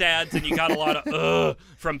from the dads, and you got a lot of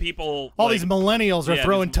from people. All like, these millennials are Yeah,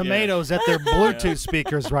 throwing these- yeah. tomatoes at their Bluetooth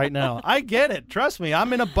speakers right now. I get it. Trust me.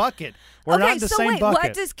 I'm in a bucket. We're okay, not in the so same wait, bucket.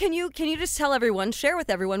 what does can you just tell everyone, share with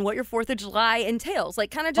everyone what your 4th of July entails?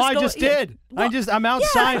 Like, kind of just I go. just did. I'm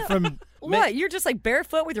outside from. What? You're just like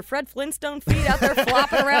barefoot with your Fred Flintstone feet out there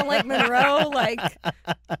flopping around Lake Monroe, like.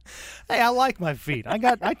 Hey, I like my feet.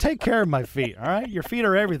 I take care of my feet. All right, your feet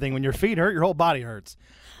are everything. When your feet hurt, your whole body hurts.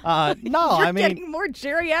 No, You're I mean. getting more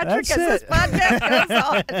geriatric That's as this it. podcast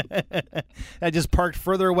goes on. I just parked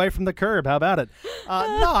further away from the curb. How about it?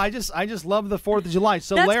 No, I just love the 4th of July.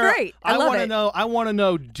 So, That's Lara, great. I love want to it. know. I want to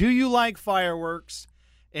know. Do you like fireworks?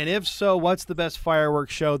 And if so, what's the best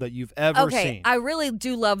fireworks show that you've ever Okay, seen? I really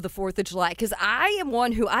do love the 4th of July because I am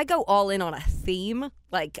one who I go all in on a theme.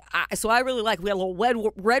 Like, so I really like, we have a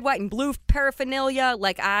little red, white, and blue paraphernalia.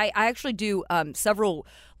 Like, I actually do several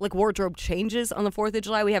like wardrobe changes on the 4th of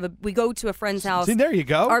July. We go to a friend's house. See, there you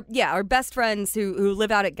go. Our best friends who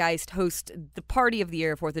live out at Geist host the party of the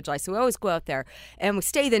year, 4th of July. So we always go out there and we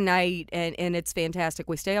stay the night, and it's fantastic.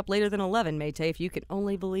 We stay up later than 11, Mayte, if you can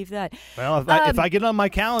only believe that. Well, if I get it on my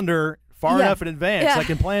calendar far yeah. enough in advance, Yeah. I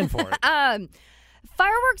can plan for it.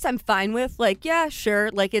 Fireworks I'm fine with. Like, yeah, sure.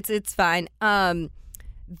 Like, it's fine.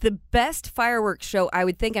 The best fireworks show, I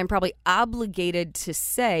would think I'm probably obligated to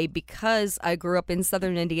say, because I grew up in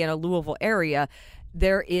southern Indiana, Louisville area,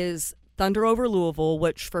 there is Thunder Over Louisville,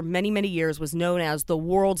 which for many, many years was known as the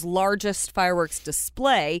world's largest fireworks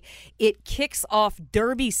display. It kicks off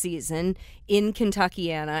Derby season in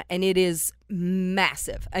Kentuckiana, and it is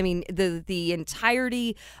massive. I mean, the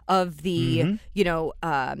entirety of the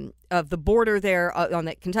of the border there on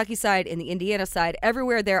the Kentucky side and the Indiana side,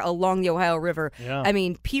 everywhere there along the Ohio River. Yeah. I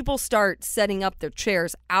mean, people start setting up their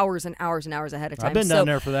chairs hours and hours and hours ahead of time. I've been down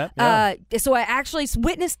there for that. Yeah. So I actually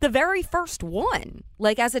witnessed the very first one,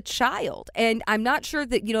 like as a child, and I'm not sure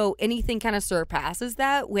that anything kind of surpasses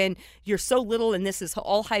that when you're so little and this is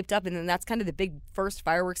all hyped up, and then that's kind of the big first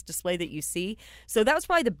fireworks display that you see. So that was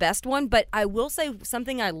probably the best one. But I will say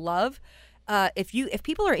something I love. If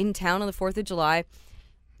people are in town on the 4th of July,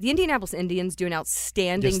 the Indianapolis Indians do an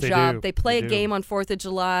outstanding Yes, they job. do. They play They a do. game on 4th of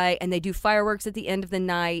July, and they do fireworks at the end of the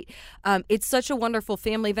night. It's such a wonderful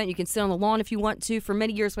family event. You can sit on the lawn if you want to. For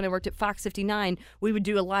many years when I worked at Fox 59, we would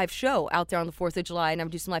do a live show out there on the 4th of July, and I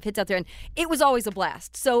would do some live hits out there, and it was always a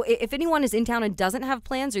blast. So if anyone is in town and doesn't have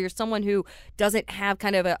plans, or you're someone who doesn't have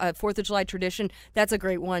kind of a 4th of July tradition, that's a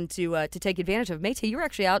great one to take advantage of. Mayte, you were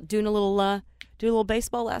actually out doing a little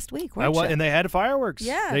baseball last week, weren't you? And they had fireworks.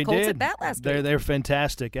 Yeah, they Colts did. at bat last week. They're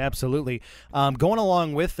fantastic, absolutely. Going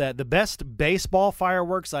along with that, the best baseball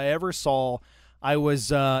fireworks I ever saw, I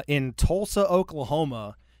was in Tulsa,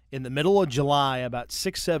 Oklahoma, in the middle of July about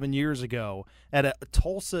 6-7 years ago at a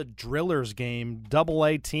Tulsa Drillers game,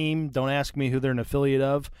 AA team. Don't ask me who they're an affiliate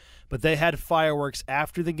of, but they had fireworks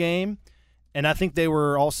after the game. And I think they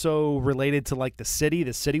were also related to like the city.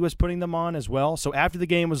 The city was putting them on as well. So after the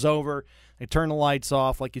game was over, they turned the lights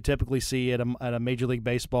off like you typically see at a Major League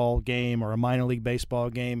Baseball game or a minor league baseball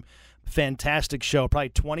game. Fantastic show. Probably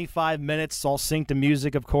 25 minutes, all synced to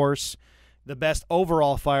music, of course. The best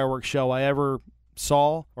overall fireworks show I ever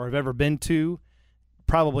saw or have ever been to.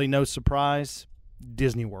 Probably no surprise,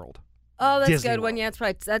 Disney World. Oh, that's Disney a good World. one.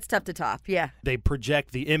 Yeah, that's tough to top. Yeah. They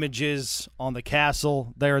project the images on the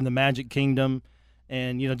castle there in the Magic Kingdom.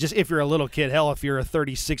 And, just if you're a little kid, hell, if you're a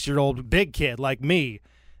 36-year-old big kid like me,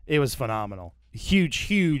 it was phenomenal.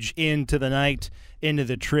 Huge end to the night, into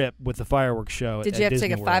the trip with the fireworks show. Did you have to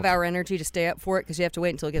take a 5-hour energy to stay up for it? Because you have to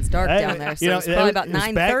wait until it gets dark down there. So it's probably about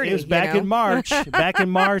 9:30. It was back in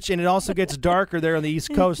March. And it also gets darker there on the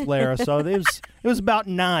East Coast, Lara. So it was about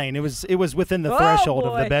 9. It was within the threshold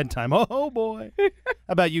of the bedtime. Oh, boy. How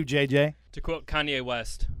about you, JJ? To quote Kanye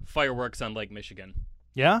West, fireworks on Lake Michigan.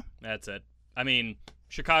 Yeah? That's it. I mean,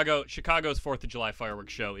 Chicago's 4th of July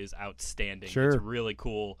fireworks show is outstanding. Sure. It's really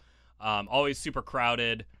cool. Always super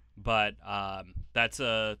crowded, but that's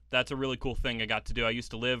a really cool thing I got to do. I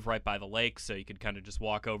used to live right by the lake, so you could kind of just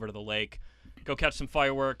walk over to the lake, go catch some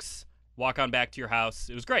fireworks, walk on back to your house.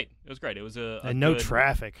 It was great. It was a no good,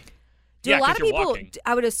 traffic. Do a lot of 'cause you're people? walking.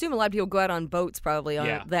 I would assume a lot of people go out on boats probably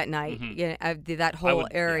on that night. Mhm. Yeah, that whole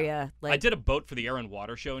area. I did a boat for the Air and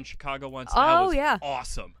Water Show in Chicago once. Oh, that was yeah.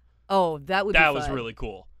 awesome. Oh, that would be That was fun. really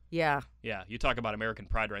cool. Yeah. Yeah, you talk about American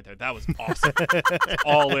pride right there. That was awesome.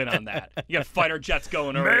 All in on that. You got fighter jets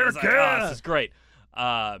going over. It's like, this is great.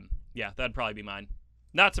 Yeah, that'd probably be mine.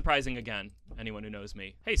 Not surprising again, anyone who knows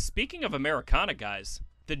me. Hey, speaking of Americana, guys,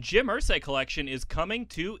 the Jim Irsay collection is coming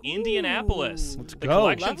to Indianapolis. Let's The go.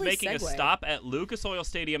 collection's Lovely making a segue. stop at Lucas Oil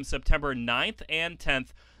Stadium September 9th and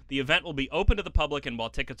 10th. The event will be open to the public, and while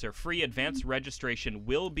tickets are free, advanced registration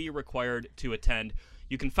will be required to attend.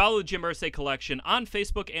 You can follow the Jim Irsay collection on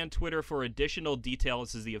Facebook and Twitter for additional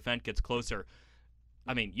details as the event gets closer.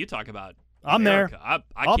 I mean, you talk about I'm America. there.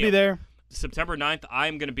 I I'll be can't- there. September 9th,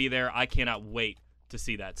 I'm going to be there. I cannot wait to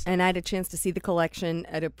see that stuff. And I had a chance to see the collection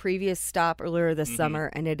at a previous stop earlier this summer,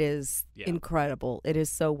 and it is incredible. It is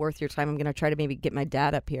so worth your time. I'm going to try to maybe get my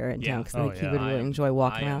dad up here in town because I think he would really enjoy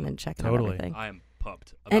walking around and checking out everything. I am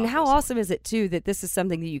pumped about And how this one. awesome is it too that this is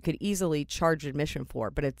something that you could easily charge admission for,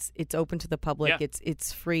 but it's open to the public. Yeah.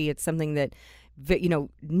 It's free. It's something that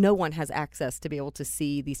no one has access to be able to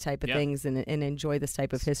see these type of things and enjoy this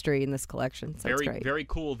type of history in this collection. So it's great. Very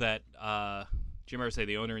cool that Jim Irsay,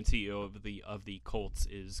 the owner and CEO of the Colts,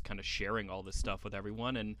 is kind of sharing all this stuff with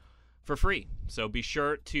everyone and for free. So be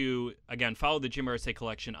sure to again follow the Jim Irsay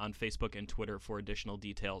collection on Facebook and Twitter for additional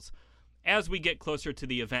details. As we get closer to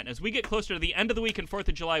the event, as we get closer to the end of the week and 4th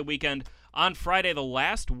of July weekend, on Friday, the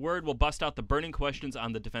last word will bust out the burning questions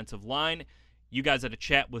on the defensive line. You guys had a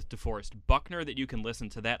chat with DeForest Buckner that you can listen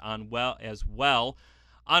to that on as well.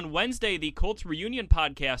 On Wednesday, the Colts Reunion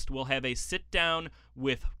podcast will have a sit-down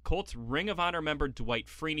with Colts Ring of Honor member Dwight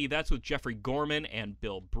Freeney. That's with Jeffrey Gorman and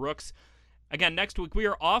Bill Brooks. Again, next week, we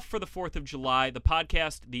are off for the 4th of July. The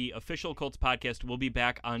podcast, the official Colts podcast, will be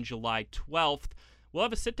back on July 12th. We'll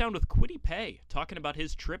have a sit-down with Kwity Paye talking about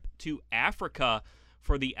his trip to Africa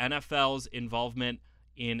for the NFL's involvement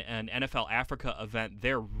in an NFL Africa event.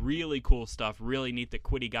 They're really cool stuff. Really neat that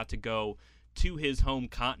Kwity got to go to his home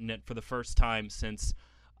continent for the first time since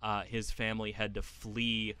his family had to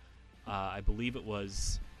flee, I believe it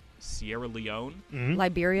was Sierra Leone.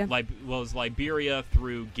 Liberia. It was Liberia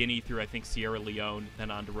through Guinea, through I think Sierra Leone, then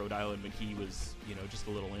on to Rhode Island when he was, just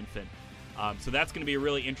a little infant. So that's going to be a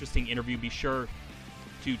really interesting interview. Be sure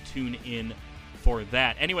to tune in for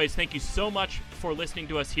that. Anyways, thank you so much for listening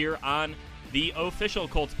to us here on the official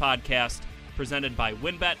Colts podcast presented by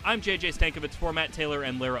WynnBET. I'm JJ Stankovitz for Matt Taylor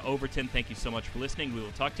and Lara Overton. Thank you so much for listening. We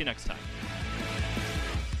will talk to you next time.